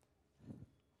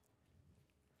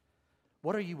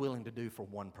 What are you willing to do for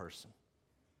one person?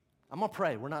 I'm going to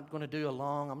pray. We're not going to do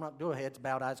I'm not doing heads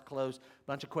bowed, eyes closed,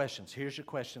 bunch of questions. Here's your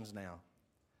questions now.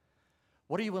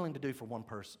 What are you willing to do for one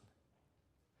person?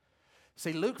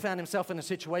 See, Luke found himself in a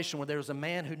situation where there was a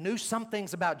man who knew some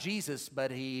things about Jesus, but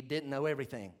he didn't know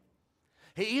everything.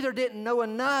 He either didn't know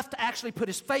enough to actually put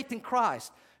his faith in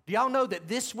Christ. Do y'all know that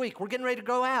this week we're getting ready to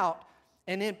go out,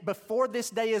 and then before this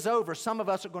day is over, some of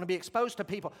us are going to be exposed to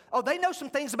people. Oh, they know some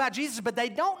things about Jesus, but they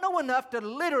don't know enough to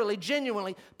literally,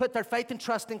 genuinely put their faith and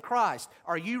trust in Christ.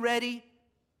 Are you ready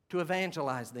to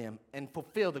evangelize them and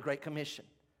fulfill the Great Commission?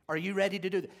 Are you ready to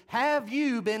do that? Have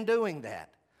you been doing that?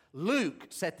 Luke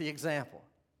set the example.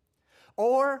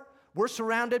 Or we're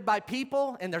surrounded by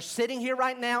people, and they're sitting here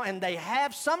right now, and they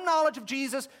have some knowledge of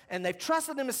Jesus, and they've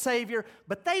trusted him as Savior,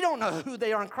 but they don't know who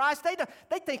they are in Christ.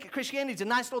 They think Christianity is a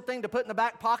nice little thing to put in the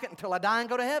back pocket until I die and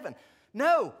go to heaven.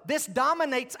 No, this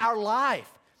dominates our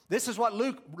life. This is what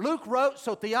Luke wrote,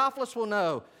 so Theophilus will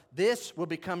know. This will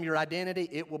become your identity.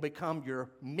 It will become your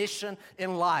mission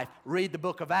in life. Read the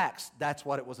book of Acts. That's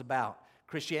what it was about.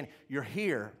 Christianity. You're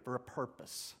here for a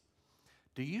purpose.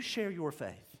 Do you share your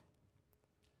faith?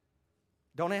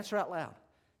 Don't answer out loud.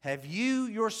 Have you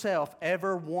yourself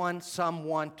ever won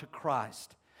someone to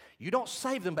Christ? You don't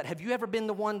save them, but have you ever been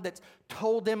the one that's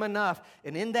told them enough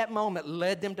and in that moment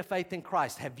led them to faith in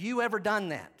Christ? Have you ever done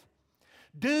that?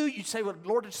 You say, well,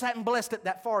 Lord, I just haven't blessed it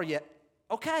that far yet.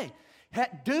 Okay.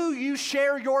 Do you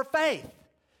share your faith?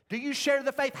 Do you share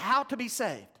the faith how to be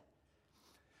saved?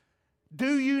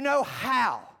 Do you know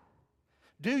how?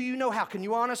 Do you know how? Can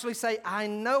you honestly say, I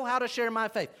know how to share my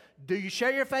faith? Do you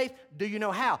share your faith? Do you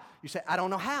know how? You say, I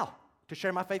don't know how to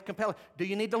share my faith compelling. Do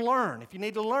you need to learn? If you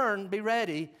need to learn, be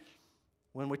ready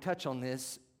when we touch on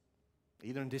this,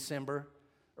 either in December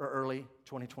or early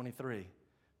 2023.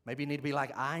 Maybe you need to be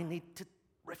like, I need to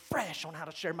refresh on how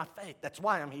to share my faith. That's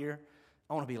why I'm here.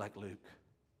 I want to be like Luke.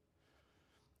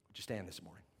 Would you stand this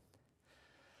morning?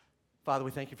 Father,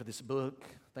 we thank you for this book.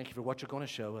 Thank you for what you're going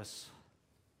to show us.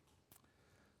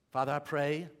 Father, I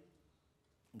pray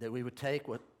that we would take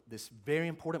this very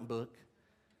important book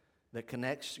that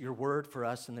connects your word for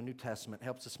us in the New Testament,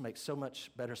 helps us make so much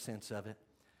better sense of it.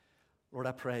 Lord,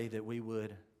 I pray that we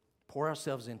would pour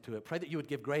ourselves into it. Pray that you would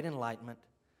give great enlightenment.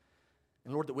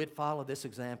 And Lord, that we'd follow this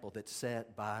example that's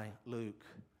set by Luke.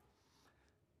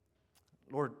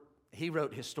 Lord, he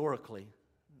wrote historically,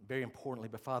 very importantly,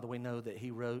 but Father, we know that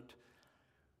he wrote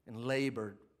and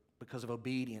labored because of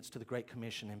obedience to the Great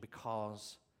Commission and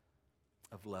because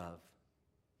of love.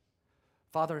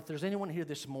 Father, if there's anyone here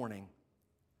this morning,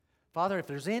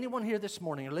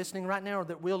 or listening right now or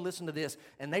that will listen to this,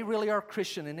 and they really are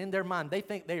Christian, and in their mind they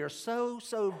think they are so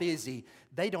busy,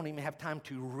 they don't even have time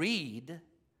to read.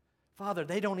 Father,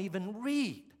 they don't even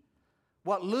read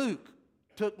what Luke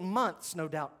took months, no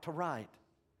doubt, to write.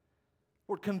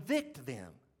 Lord, convict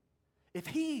them. If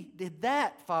he did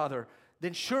that, Father,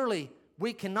 then surely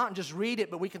we can not just read it,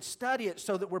 but we can study it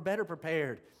so that we're better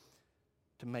prepared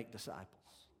to make disciples.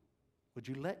 would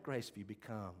you let Graceview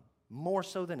become, more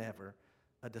so than ever,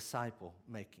 a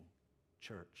disciple-making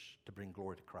church to bring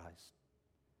glory to Christ?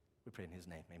 We pray in his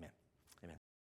name, amen.